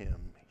anoint him.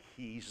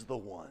 He's the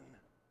one.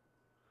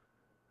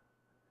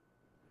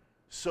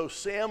 So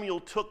Samuel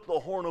took the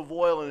horn of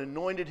oil and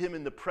anointed him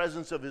in the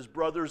presence of his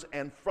brothers,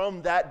 and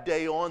from that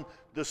day on,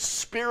 the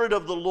Spirit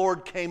of the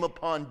Lord came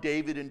upon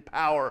David in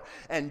power.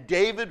 And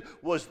David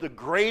was the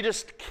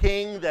greatest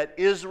king that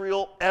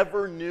Israel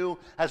ever knew.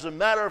 As a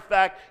matter of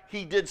fact,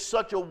 he did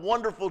such a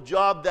wonderful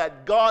job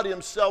that God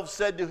himself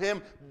said to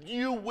him,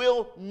 there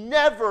will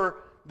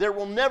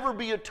never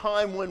be a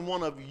time when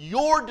one of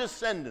your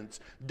descendants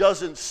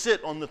doesn't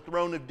sit on the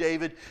throne of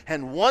David.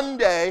 And one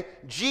day,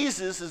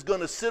 Jesus is going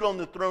to sit on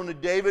the throne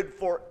of David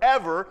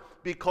forever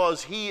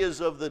because he is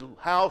of the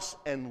house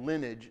and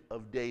lineage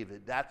of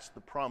David. That's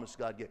the promise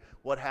God gave.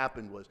 What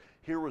happened was,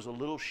 here was a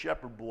little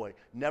shepherd boy,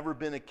 never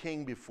been a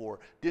king before,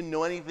 didn't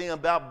know anything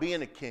about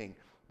being a king,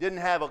 didn't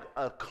have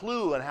a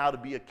clue on how to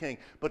be a king.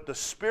 But the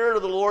Spirit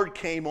of the Lord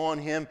came on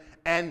him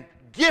and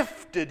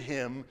gifted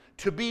him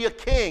to be a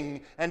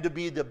king and to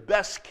be the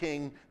best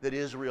king that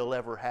Israel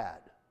ever had.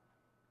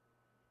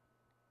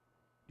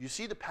 You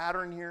see the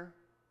pattern here?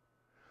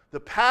 The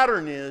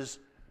pattern is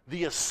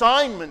The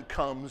assignment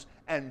comes,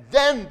 and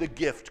then the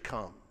gift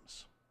comes.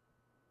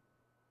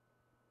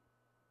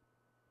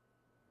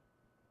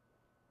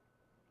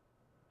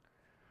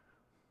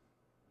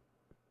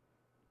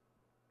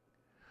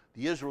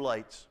 The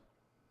Israelites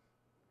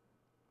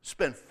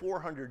spent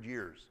 400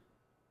 years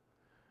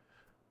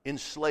in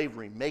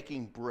slavery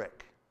making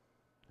brick.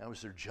 That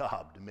was their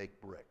job, to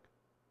make brick.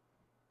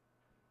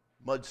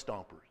 Mud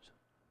stompers.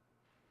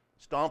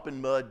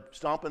 Stomping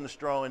the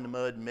straw in the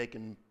mud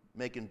and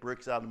making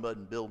bricks out of the mud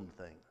and building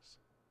things.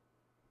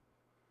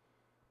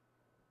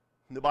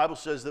 And the Bible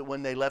says that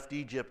when they left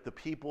Egypt, the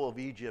people of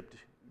Egypt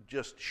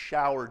just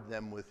showered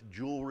them with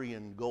jewelry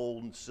and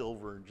gold and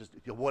silver and just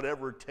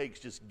whatever it takes,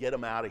 just get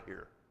them out of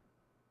here.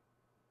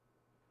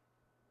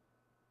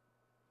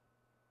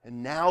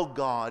 And now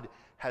God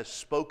has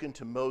spoken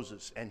to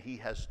Moses, and he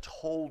has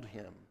told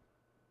him,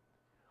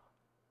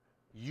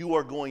 you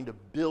are going to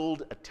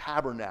build a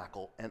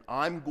tabernacle, and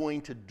I'm going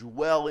to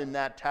dwell in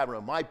that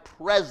tabernacle. My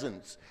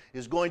presence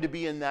is going to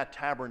be in that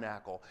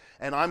tabernacle,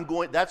 and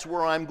that's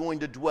where I'm going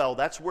to dwell.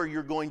 That's where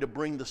you're going to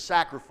bring the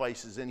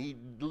sacrifices. And he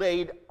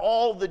laid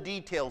all the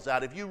details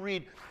out. If you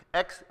read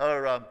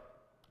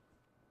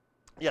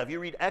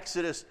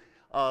Exodus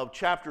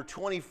chapter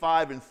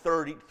 25 and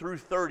 30 through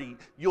 30,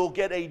 you'll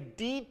get a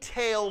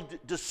detailed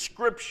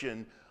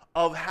description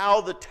of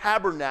how the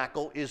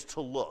tabernacle is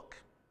to look.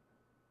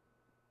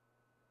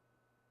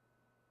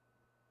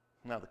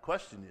 Now the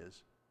question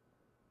is,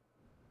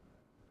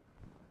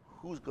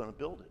 who's going to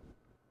build it?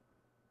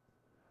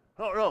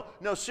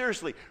 No,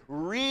 seriously,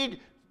 read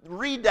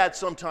that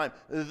sometime.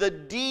 The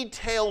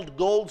detailed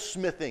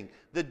goldsmithing,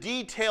 the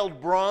detailed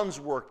bronze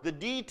work, the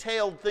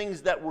detailed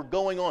things that were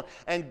going on.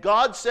 And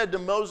God said to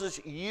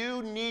Moses,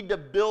 you need to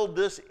build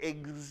this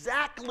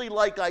exactly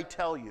like I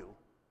tell you.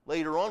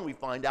 Later on we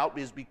find out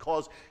is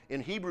because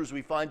in Hebrews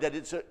we find that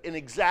it's an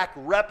exact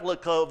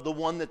replica of the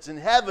one that's in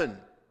heaven.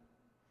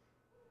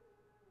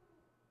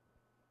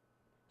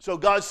 So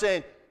God's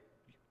saying,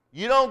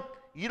 you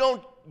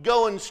don't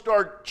go and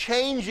start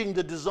changing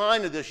the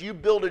design of this. You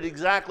build it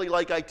exactly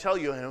like I tell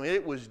you. And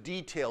it was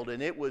detailed,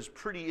 and it was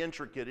pretty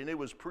intricate, and it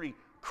was pretty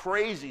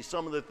crazy,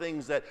 some of the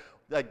things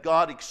that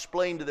God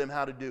explained to them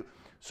how to do.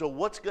 So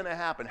what's going to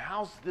happen?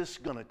 How's this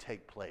going to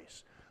take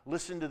place?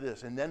 Listen to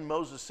this. And then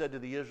Moses said to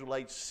the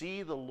Israelites,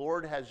 see, the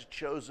Lord has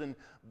chosen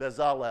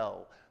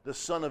Bezalel, the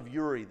son of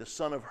Uri, the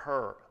son of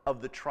Hur,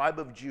 of the tribe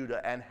of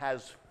Judah, and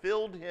has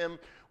filled him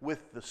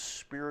with the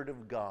Spirit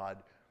of God,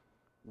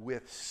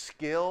 with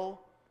skill,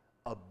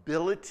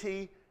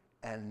 ability,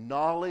 and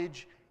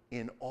knowledge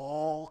in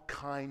all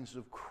kinds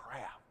of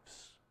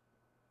crafts,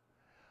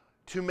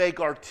 to make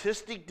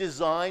artistic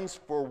designs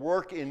for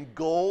work in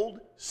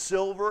gold,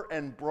 silver,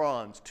 and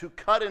bronze, to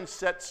cut and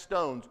set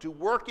stones, to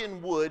work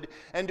in wood,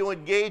 and to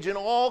engage in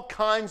all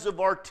kinds of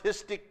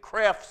artistic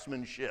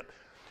craftsmanship.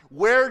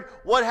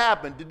 What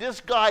happened? Did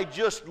this guy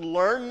just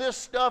learn this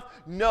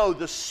stuff? No,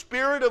 the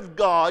Spirit of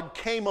God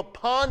came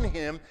upon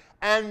him,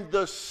 and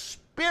the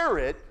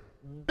Spirit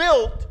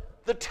built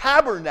the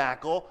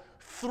tabernacle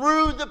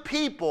through the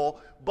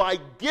people by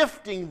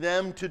gifting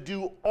them to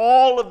do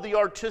all of the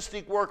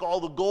artistic work,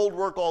 all the gold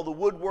work, all the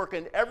woodwork,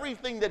 and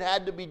everything that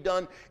had to be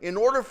done in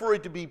order for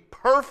it to be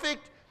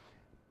perfect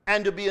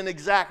and to be an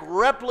exact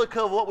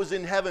replica of what was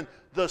in heaven.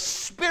 The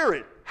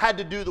Spirit had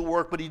to do the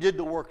work, but he did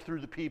the work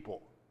through the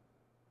people.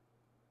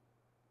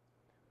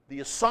 The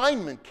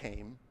assignment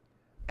came,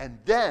 and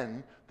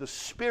then the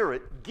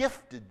Spirit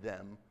gifted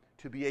them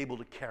to be able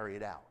to carry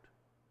it out.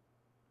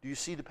 Do you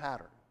see the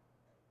pattern?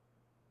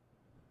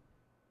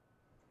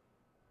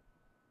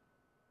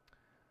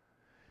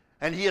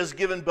 And he has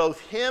given both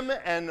him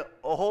and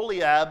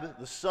Oholiab,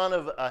 the son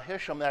of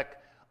Ahisamach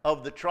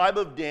of the tribe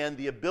of Dan,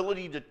 the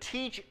ability to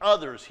teach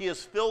others. He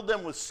has filled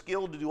them with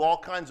skill to do all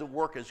kinds of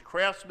work as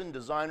craftsmen,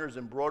 designers,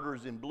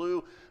 embroiderers in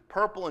blue,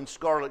 purple, and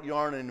scarlet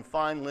yarn, and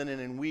fine linen,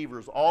 and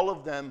weavers. All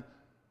of them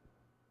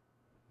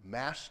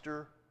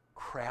master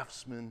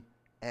craftsmen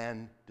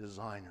and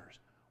designers.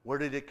 Where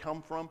did it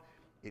come from?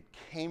 It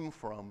came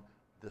from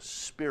the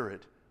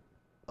Spirit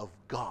of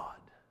God,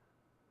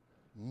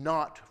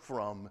 not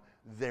from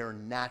their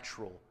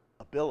natural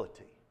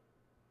ability.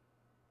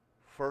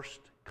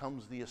 First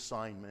comes the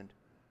assignment,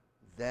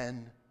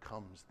 then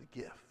comes the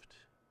gift.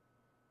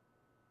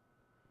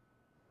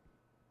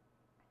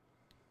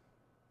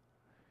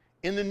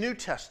 In the New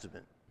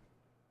Testament,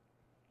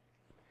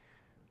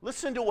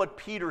 listen to what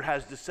Peter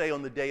has to say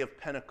on the day of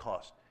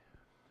Pentecost.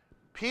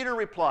 Peter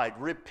replied,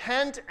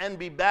 repent and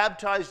be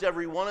baptized,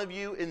 every one of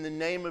you, in the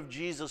name of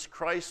Jesus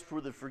Christ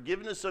for the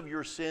forgiveness of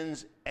your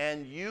sins,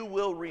 and you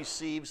will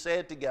receive, say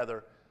it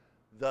together,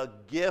 the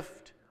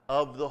gift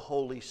of the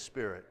Holy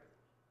Spirit.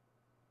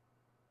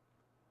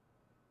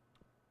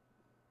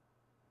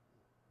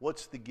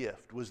 What's the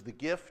gift? Was the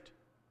gift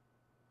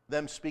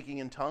them speaking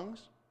in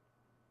tongues?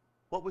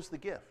 What was the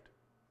gift?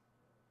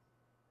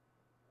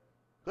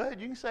 Go ahead,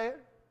 you can say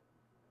it.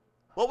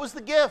 What was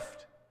the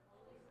gift?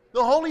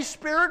 The Holy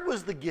Spirit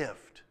was the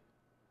gift.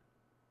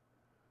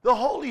 The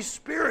Holy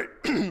Spirit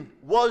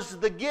was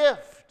the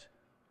gift.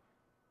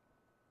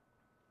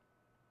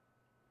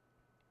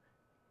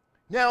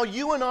 Now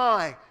you and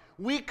I,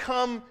 we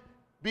come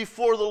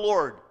before the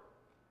Lord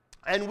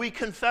and we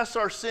confess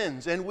our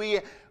sins and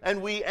we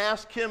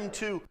ask Him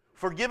to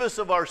forgive us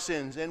of our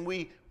sins, and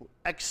we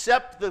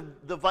accept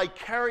the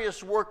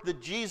vicarious work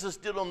that Jesus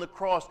did on the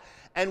cross,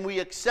 and we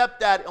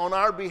accept that on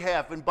our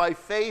behalf. And by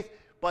faith,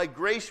 by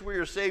grace we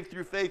are saved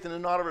through faith,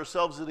 and not of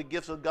ourselves, are the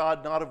gifts of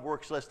God, not of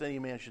works, lest any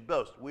man should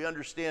boast. We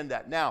understand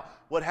that. Now,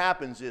 what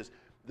happens is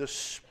the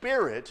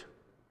Spirit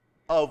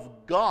of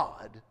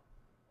God,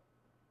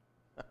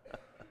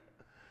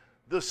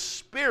 the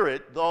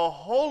Spirit, the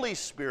Holy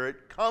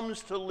Spirit,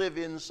 comes to live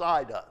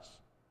inside us.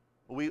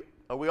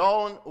 Are we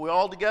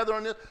all together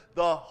on this?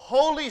 The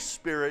Holy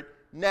Spirit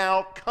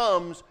now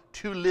comes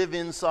to live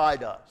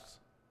inside us.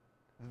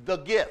 The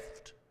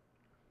gift.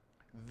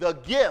 The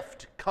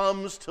gift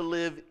comes to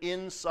live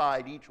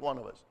inside each one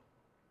of us.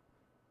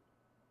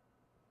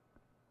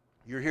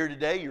 You're here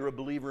today, you're a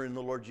believer in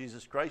the Lord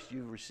Jesus Christ,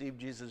 you've received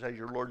Jesus as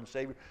your Lord and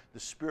Savior. The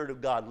Spirit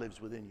of God lives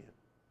within you.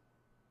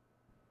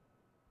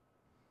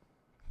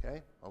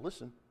 Okay? Now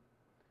listen.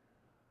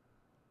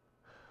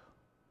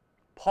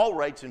 Paul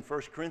writes in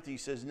 1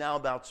 Corinthians, he says, now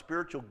about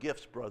spiritual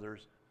gifts,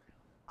 brothers,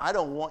 I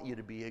don't want you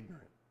to be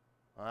ignorant.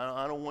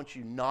 I don't want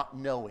you not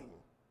knowing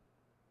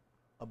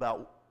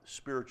about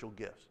spiritual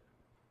gifts.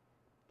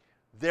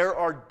 There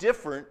are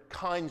different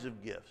kinds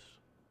of gifts,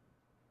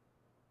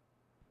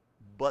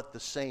 but the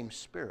same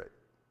Spirit.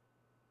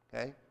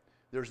 Okay?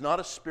 There's not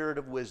a spirit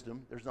of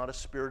wisdom. There's not a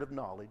spirit of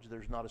knowledge.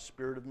 There's not a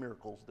spirit of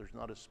miracles. There's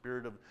not a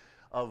spirit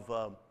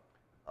of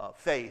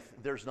faith.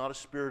 There's not a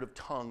spirit of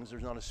tongues.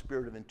 There's not a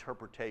spirit of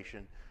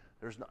interpretation.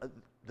 There's not.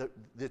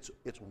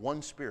 It's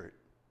one Spirit.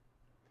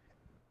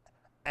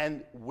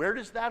 And where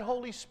does that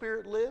Holy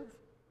Spirit live?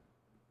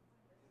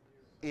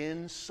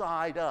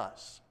 Inside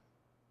us.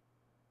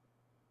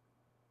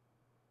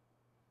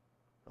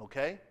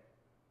 Okay?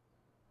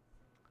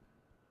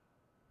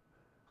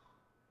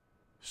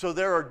 So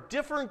there are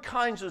different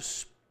kinds of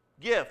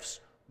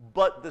gifts,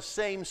 but the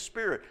same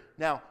Spirit.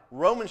 Now,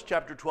 Romans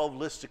chapter 12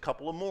 lists a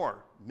couple of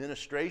more.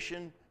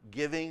 Ministration,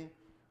 giving,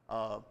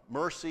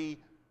 mercy,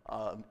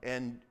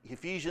 and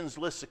Ephesians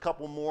lists a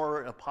couple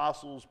more.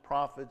 Apostles,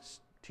 prophets,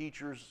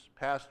 teachers,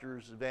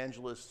 pastors,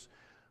 evangelists.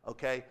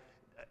 Okay?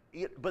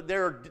 But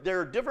there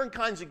are different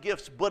kinds of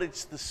gifts, but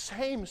it's the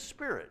same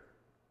Spirit.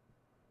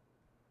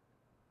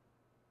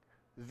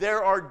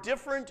 There are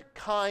different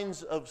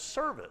kinds of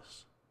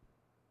service,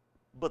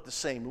 but the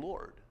same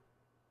Lord.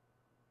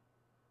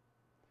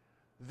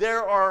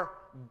 There are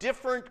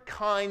different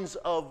kinds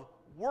of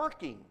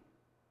working,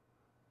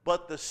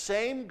 but the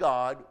same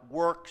God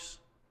works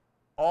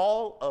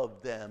all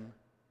of them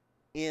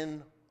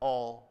in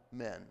all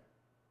men.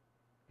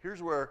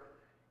 Here's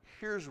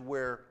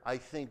where I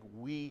think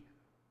we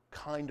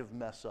kind of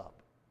mess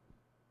up.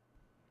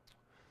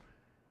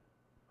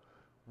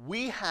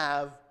 We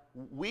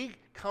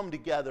come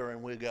together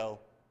and we go,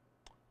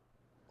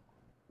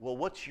 well,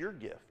 what's your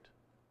gift?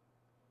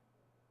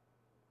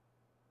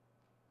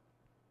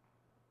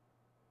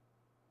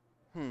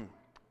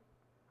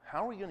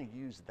 How are we going to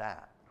use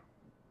that?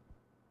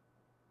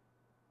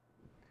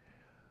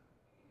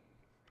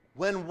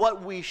 When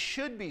what we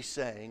should be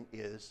saying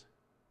is,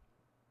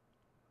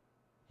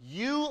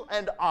 you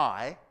and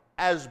I,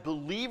 as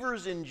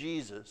believers in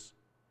Jesus,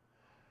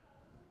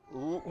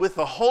 with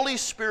the Holy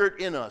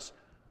Spirit in us,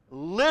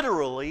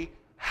 literally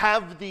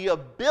have the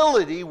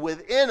ability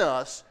within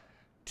us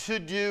to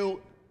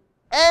do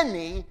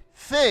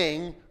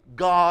anything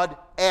God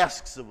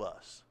asks of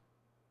us.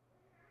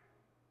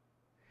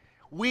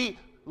 We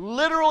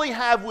literally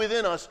have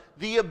within us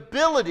the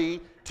ability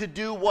to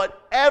do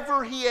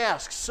whatever He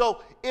asks.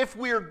 So if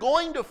we're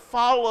going to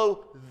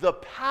follow the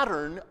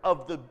pattern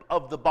of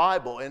the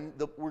Bible, and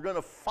we're going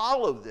to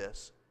follow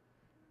this,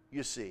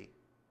 you see,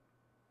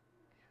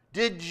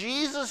 did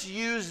Jesus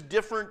use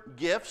different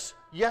gifts?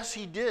 Yes,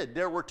 He did.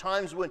 There were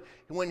times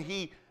when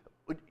He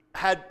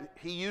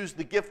used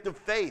the gift of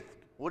faith.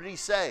 What did He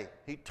say?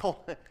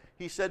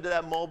 He said to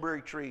that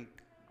mulberry tree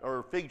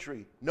or fig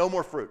tree, no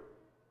more fruit.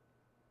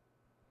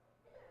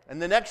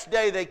 And the next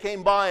day they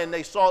came by and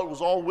they saw it was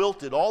all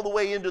wilted all the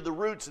way into the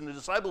roots, and the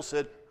disciples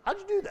said, how'd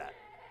you do that?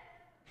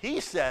 He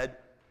said,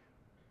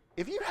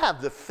 if you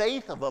have the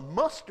faith of a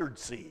mustard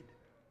seed,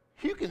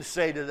 you can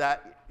say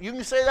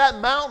that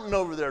mountain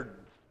over there,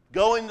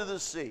 go into the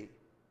sea.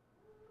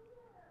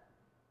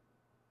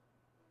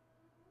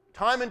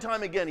 Time and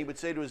time again he would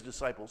say to his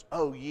disciples,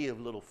 oh, ye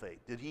of little faith.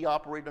 Did He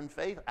operate on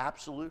faith?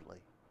 Absolutely.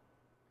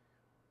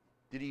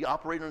 Did He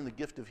operate on the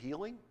gift of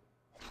healing?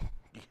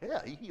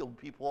 Yeah, He healed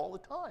people all the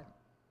time.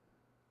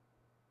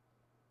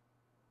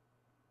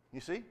 You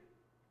see?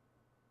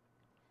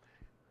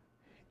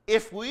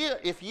 If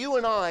you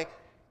and I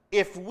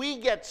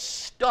get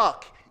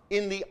stuck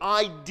in the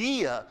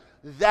idea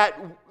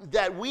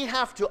that we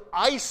have to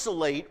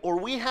isolate or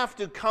we have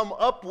to come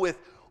up with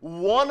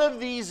one of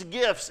these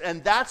gifts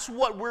and that's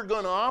what we're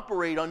going to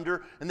operate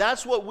under and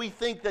that's what we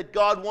think that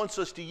God wants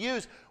us to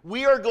use,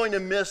 we are going to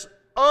miss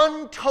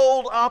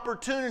untold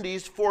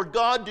opportunities for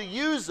God to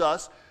use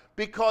us,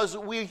 because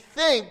we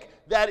think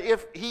that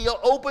if he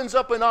opens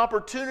up an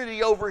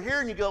opportunity over here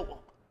and you go,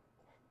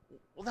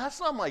 well, that's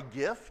not my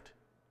gift.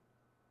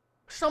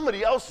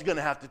 Somebody else is going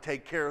to have to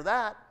take care of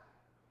that.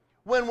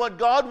 When what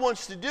God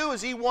wants to do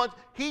is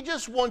he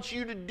just wants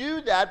you to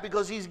do that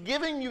because he's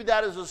giving you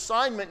that as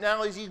assignment. Now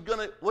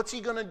what's he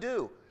going to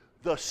do?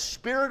 The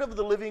Spirit of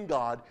the living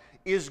God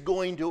is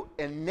going to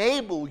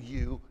enable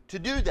you to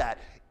do that.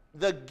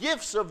 The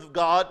gifts of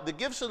God, the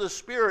gifts of the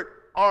Spirit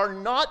are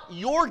not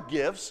your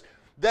gifts.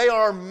 They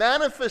are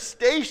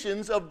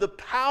manifestations of the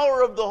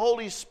power of the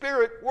Holy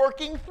Spirit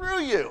working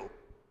through you.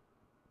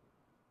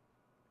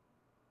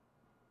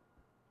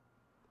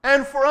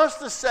 And for us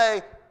to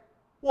say,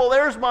 well,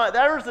 there's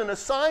an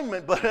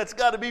assignment, but it's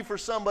got to be for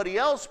somebody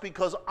else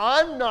because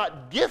I'm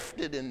not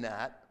gifted in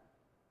that,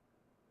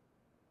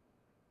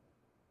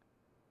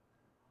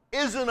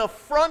 is an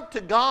affront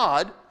to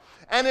God,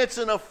 and it's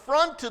an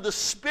affront to the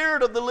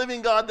Spirit of the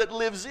living God that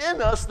lives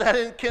in us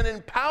that can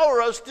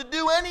empower us to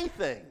do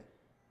anything.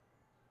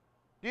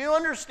 Do you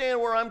understand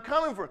where I'm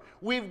coming from?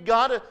 We've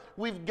got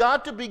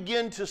to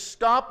begin to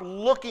stop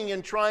looking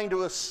and trying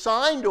to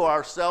assign to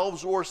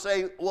ourselves or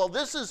say, well,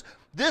 this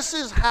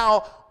is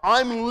how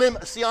I'm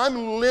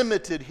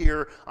limited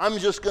here. I'm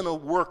just going to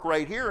work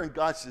right here. And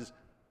God says,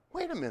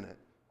 wait a minute.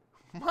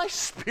 My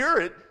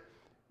spirit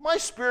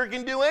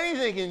can do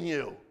anything in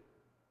you.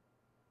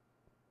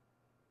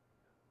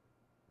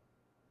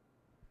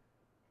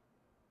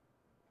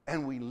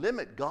 And we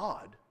limit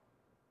God.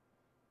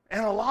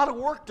 And a lot of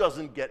work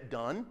doesn't get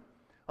done.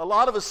 A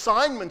lot of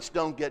assignments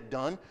don't get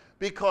done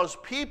because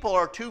people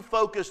are too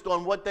focused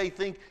on what they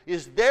think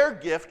is their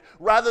gift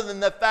rather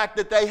than the fact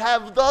that they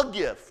have the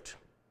gift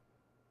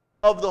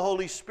of the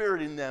Holy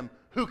Spirit in them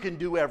who can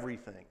do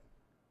everything.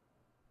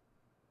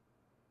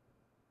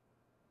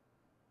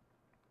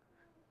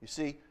 You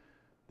see,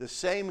 the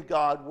same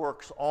God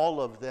works all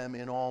of them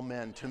in all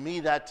men. To me,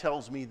 that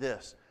tells me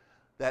this,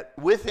 that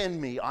within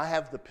me I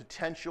have the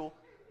potential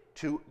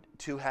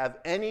to have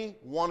any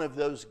one of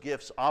those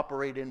gifts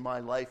operate in my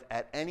life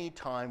at any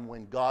time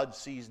when God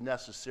sees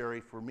necessary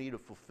for me to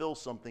fulfill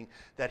something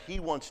that he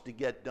wants to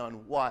get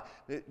done. Why?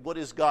 What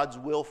is God's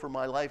will for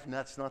my life? And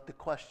that's not the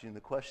question. The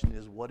question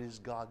is, what is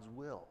God's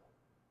will?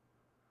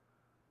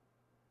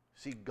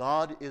 See,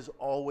 God is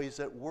always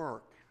at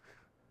work.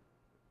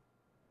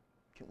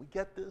 Can we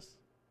get this?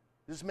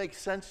 Does this make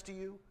sense to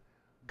you?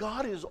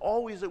 God is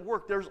always at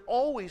work. There's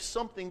always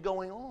something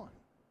going on.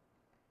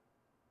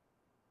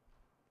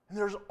 And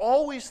there's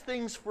always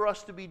things for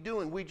us to be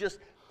doing.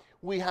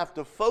 We have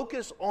to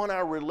focus on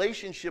our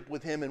relationship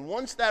with him. And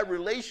once that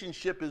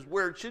relationship is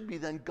where it should be,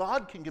 then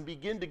God can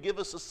begin to give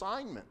us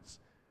assignments.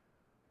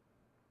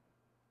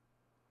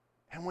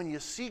 And when you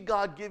see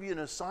God give you an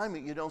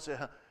assignment, you don't say,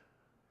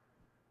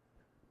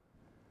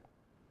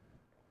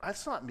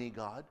 that's not me,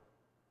 God.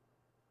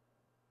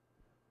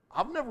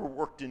 I've never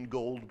worked in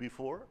gold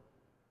before.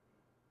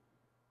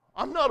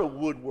 I'm not a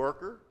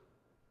woodworker.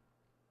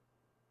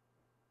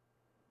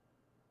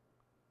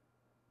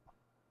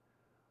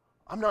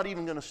 I'm not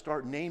even going to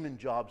start naming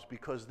jobs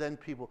because then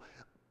people,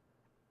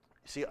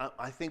 see,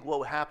 I think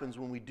what happens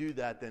when we do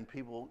that, then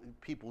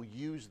people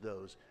use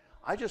those.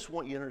 I just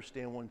want you to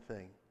understand one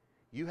thing.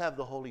 You have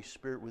the Holy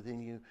Spirit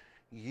within you.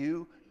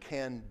 You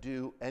can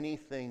do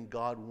anything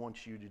God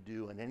wants you to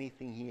do, and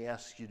anything he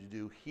asks you to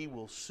do, he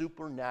will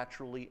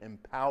supernaturally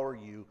empower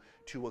you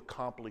to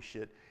accomplish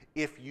it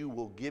if you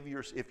will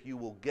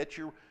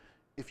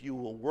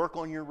work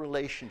on your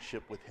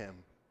relationship with him.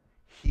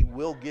 He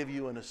will give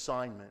you an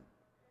assignment.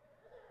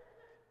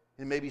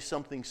 It may be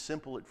something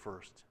simple at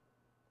first,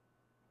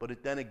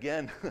 but then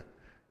again,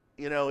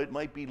 it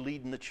might be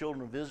leading the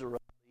children of Israel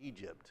to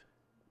Egypt.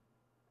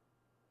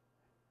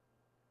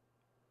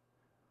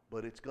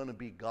 But it's going to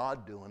be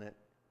God doing it.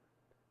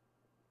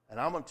 And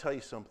I'm going to tell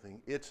you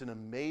something. It's an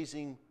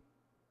amazing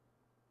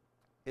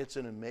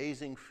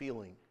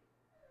feeling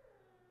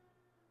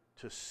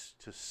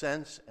to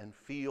sense and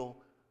feel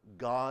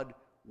God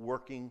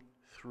working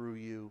through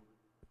you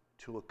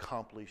to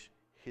accomplish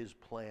his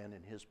plan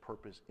and his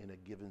purpose in a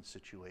given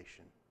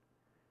situation.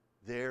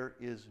 There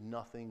is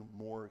nothing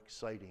more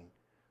exciting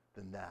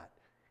than that.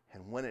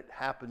 And when it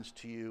happens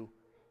to you,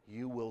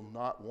 you will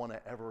not want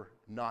to ever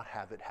not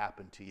have it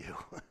happen to you.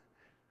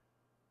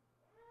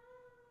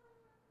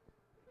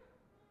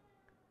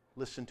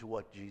 Listen to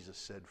what Jesus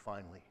said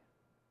finally.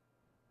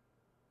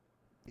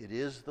 It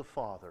is the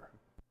Father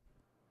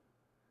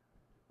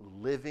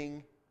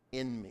living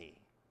in me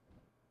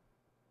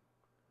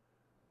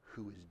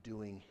who is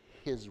doing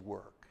his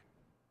work.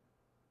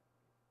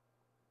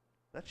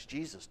 That's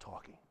Jesus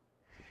talking.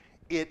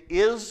 It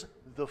is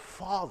the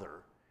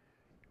Father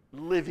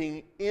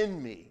living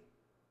in me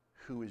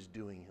who is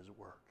doing his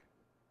work.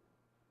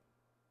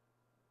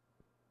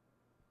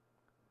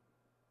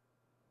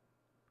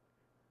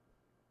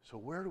 So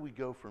where do we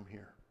go from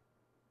here?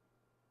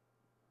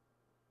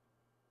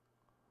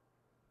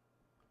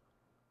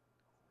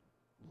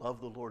 Love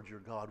the Lord your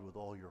God with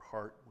all your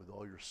heart, with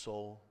all your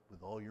soul,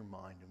 with all your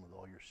mind, and with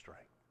all your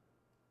strength.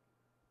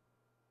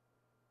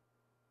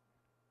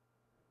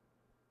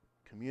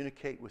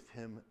 communicate with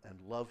him and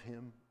love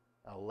him,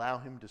 allow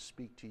him to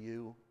speak to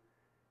you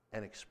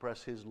and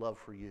express his love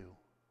for you.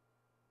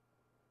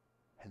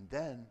 And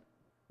then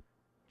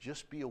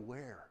just be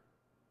aware.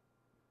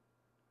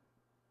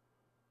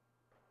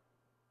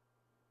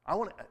 I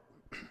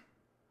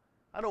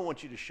don't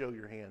want you to show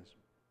your hands,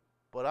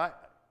 but I'm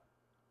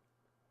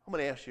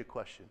going to ask you a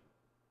question.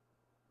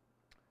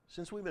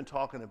 Since we've been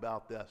talking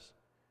about this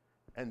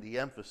and the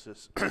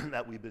emphasis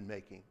that we've been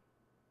making,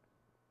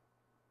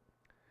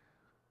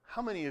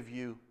 how many of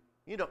you,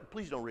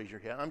 please don't raise your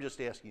hand, I'm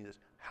just asking you this.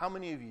 How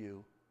many of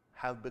you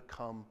have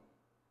become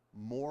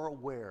more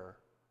aware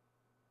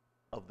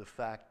of the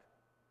fact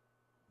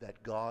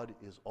that God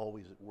is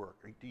always at work?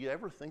 Do you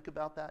ever think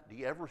about that? Do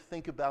you ever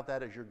think about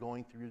that as you're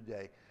going through the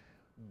day?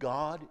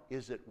 God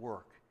is at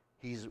work.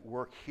 He's at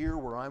work here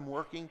where I'm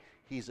working.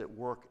 He's at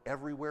work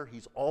everywhere.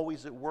 He's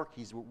always at work.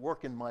 He's at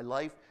work in my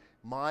life.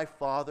 My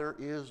Father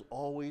is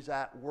always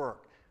at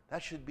work.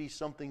 That should be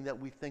something that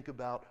we think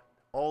about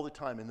all the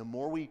time. And the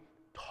more we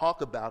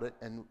talk about it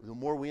and the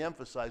more we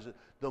emphasize it,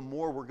 the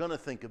more we're going to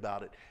think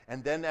about it.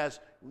 And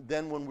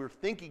then when we're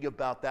thinking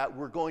about that,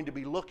 we're going to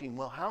be looking,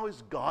 well, how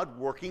is God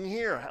working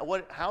here?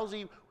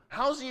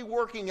 How's he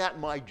working at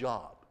my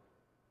job?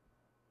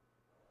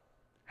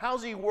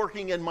 How's he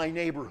working in my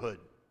neighborhood?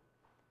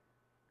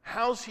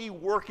 How's he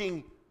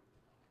working?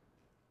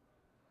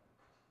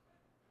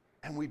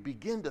 And we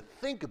begin to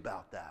think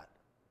about that.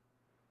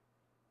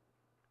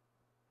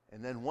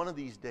 And then one of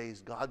these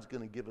days, God's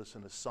going to give us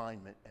an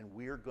assignment, and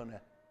we are going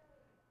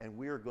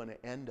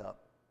to end up.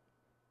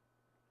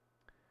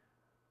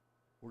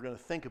 We're going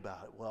to think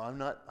about it. Well,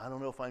 I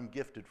don't know if I'm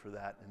gifted for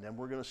that. And then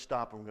we're going to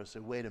stop and we're going to say,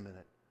 wait a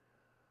minute.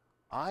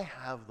 I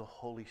have the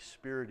Holy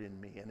Spirit in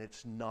me, and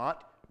it's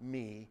not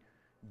me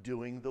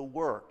doing the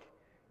work.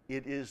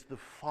 It is the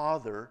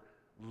Father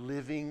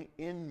living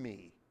in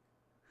me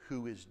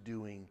who is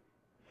doing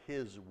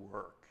his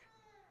work.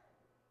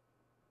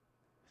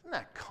 Isn't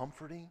that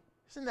comforting?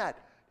 Isn't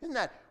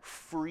that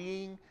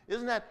freeing? Why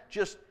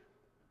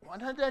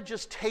doesn't that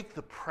just take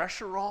the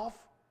pressure off?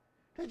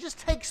 It just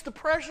takes the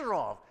pressure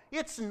off.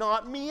 It's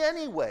not me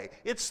anyway.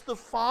 It's the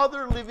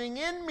Father living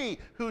in me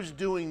who's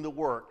doing the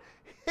work.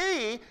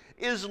 He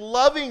is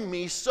loving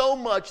me so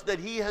much that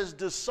he has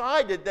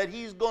decided that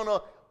he's going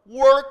to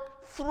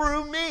work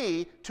through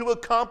me to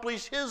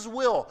accomplish his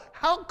will.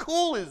 How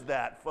cool is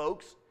that,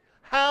 folks?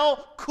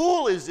 How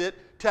cool is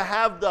it to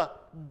have the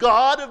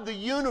God of the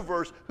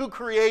universe who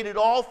created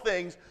all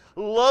things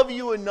love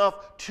you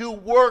enough to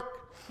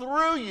work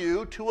through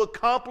you to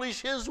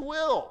accomplish his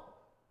will?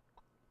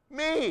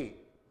 Me.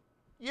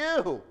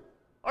 You.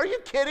 Are you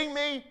kidding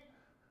me?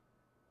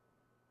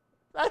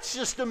 That's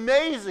just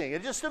amazing.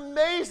 It just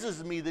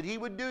amazes me that he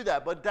would do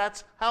that. But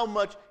that's how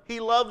much he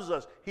loves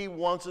us. He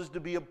wants us to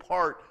be a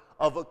part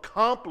of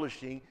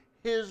accomplishing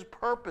his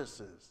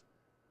purposes.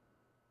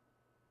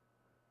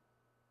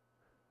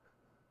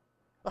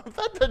 If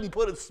that doesn't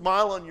put a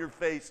smile on your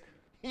face,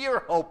 you're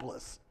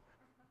hopeless.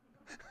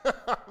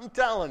 I'm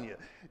telling you.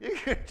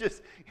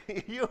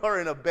 You are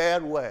in a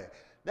bad way.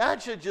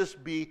 That should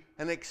just be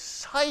an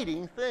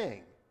exciting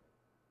thing.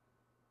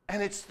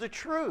 And it's the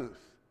truth.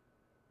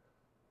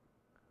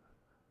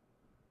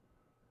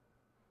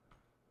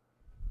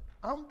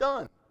 I'm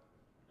done.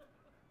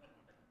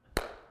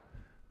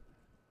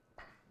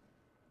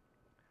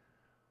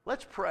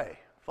 Let's pray.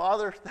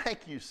 Father,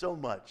 thank you so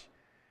much.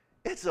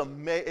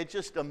 It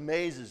just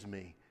amazes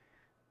me.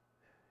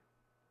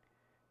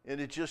 And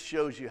it just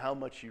shows you how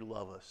much you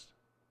love us.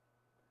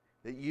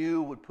 That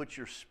you would put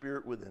your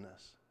Spirit within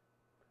us.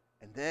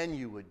 And then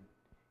you would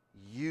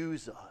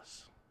use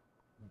us,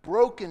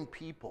 broken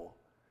people,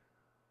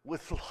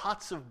 with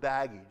lots of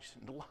baggage,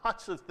 and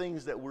lots of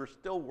things that we're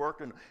still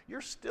working on.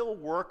 You're still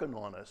working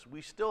on us.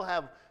 We still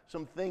have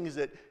some things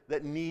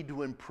that need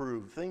to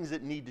improve, things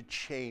that need to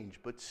change.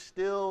 But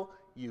still,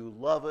 you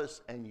love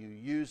us and you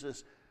use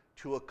us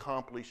to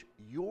accomplish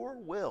your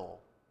will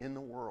in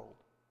the world.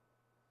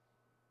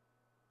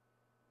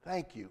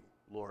 Thank you,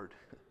 Lord.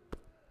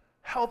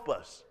 Help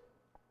us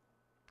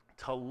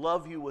to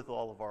love you with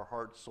all of our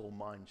heart, soul,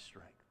 mind,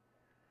 strength.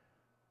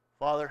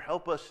 Father,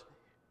 help us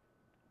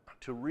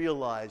to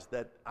realize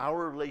that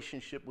our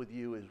relationship with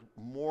you is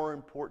more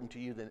important to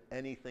you than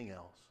anything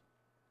else.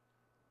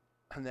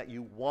 And that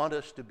you want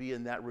us to be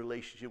in that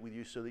relationship with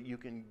you so that you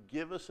can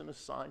give us an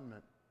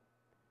assignment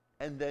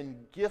and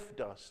then gift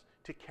us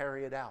to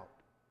carry it out.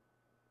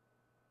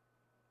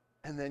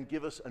 And then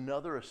give us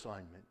another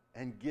assignment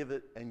and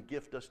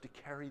gift us to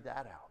carry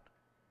that out.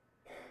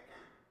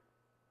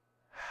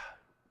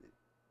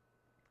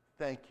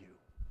 Thank you.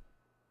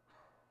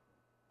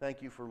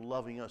 Thank you for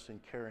loving us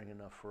and caring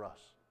enough for us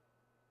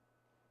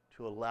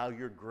to allow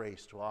your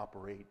grace to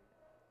operate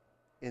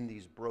in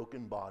these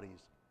broken bodies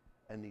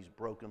and these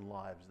broken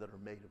lives that are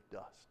made of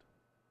dust.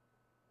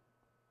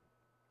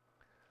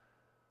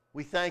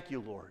 We thank you,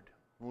 Lord.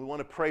 We want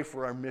to pray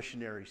for our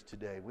missionaries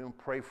today. We want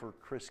to pray for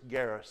Chris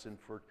Garris and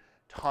for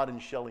Todd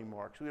and Shelley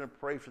Marks. We want to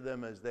pray for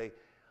them as they,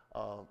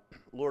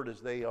 Lord,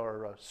 as they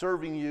are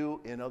serving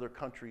you in other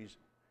countries,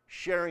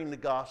 sharing the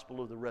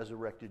gospel of the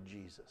resurrected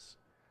Jesus.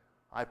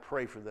 I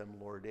pray for them,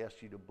 Lord. I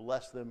ask you to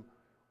bless them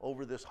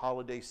over this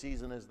holiday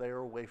season as they are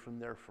away from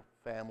their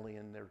family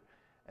and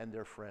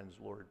their friends,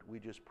 Lord. We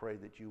just pray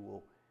that you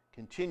will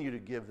continue to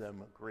give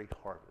them a great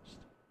harvest.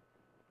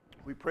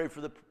 We pray for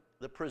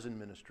the prison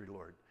ministry,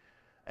 Lord.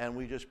 And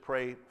we just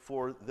pray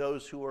for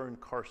those who are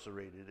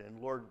incarcerated.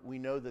 And Lord, we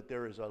know that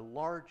there is a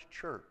large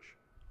church.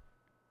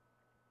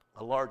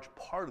 A large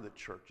part of the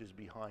church is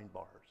behind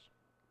bars.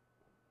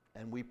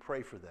 And we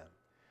pray for them.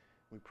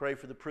 We pray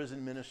for the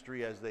prison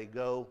ministry as they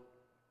go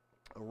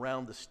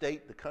around the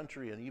state, the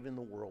country, and even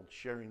the world,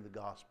 sharing the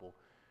gospel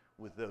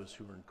with those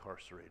who are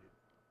incarcerated.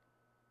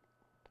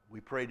 We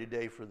pray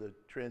today for the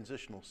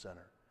transitional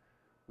center.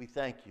 We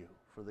thank you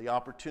for the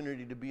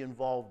opportunity to be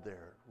involved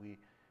there. We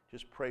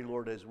just pray,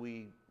 Lord, as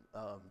we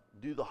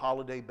do the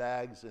holiday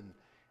bags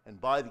and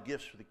buy the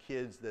gifts for the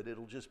kids, that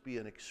it'll just be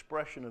an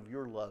expression of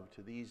your love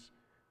to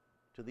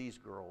these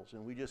girls.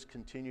 And we just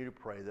continue to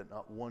pray that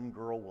not one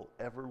girl will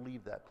ever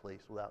leave that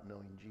place without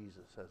knowing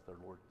Jesus as their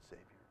Lord and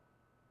Savior.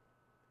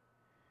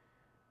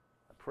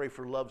 I pray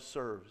for Love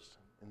Serves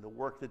and the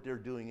work that they're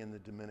doing in the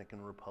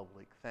Dominican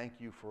Republic. Thank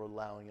you for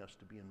allowing us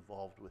to be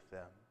involved with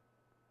them.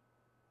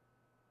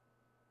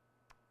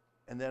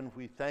 And then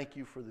we thank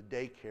you for the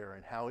daycare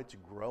and how it's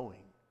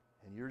growing.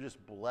 And you're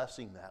just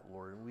blessing that,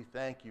 Lord. And we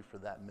thank you for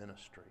that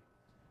ministry.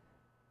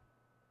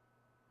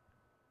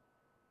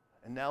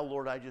 And now,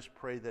 Lord, I just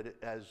pray that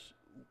as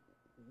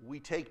we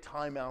take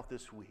time out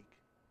this week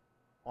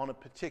on a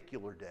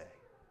particular day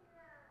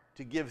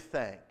to give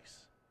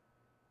thanks,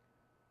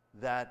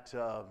 that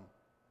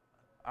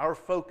our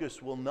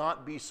focus will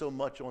not be so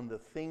much on the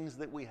things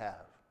that we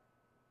have,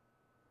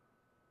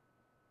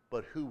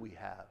 but who we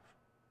have.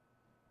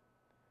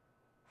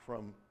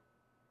 From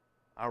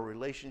our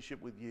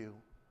relationship with you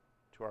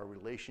to our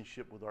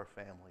relationship with our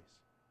families.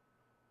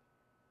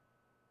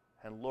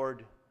 And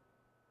Lord,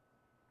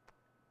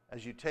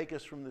 as you take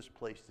us from this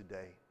place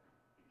today,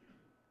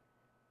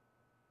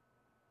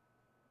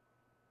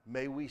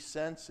 may we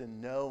sense and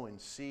know and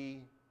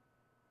see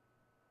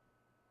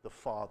the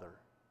Father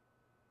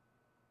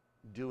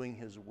doing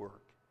his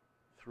work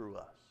through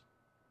us.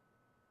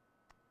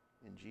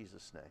 In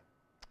Jesus' name,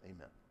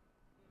 amen.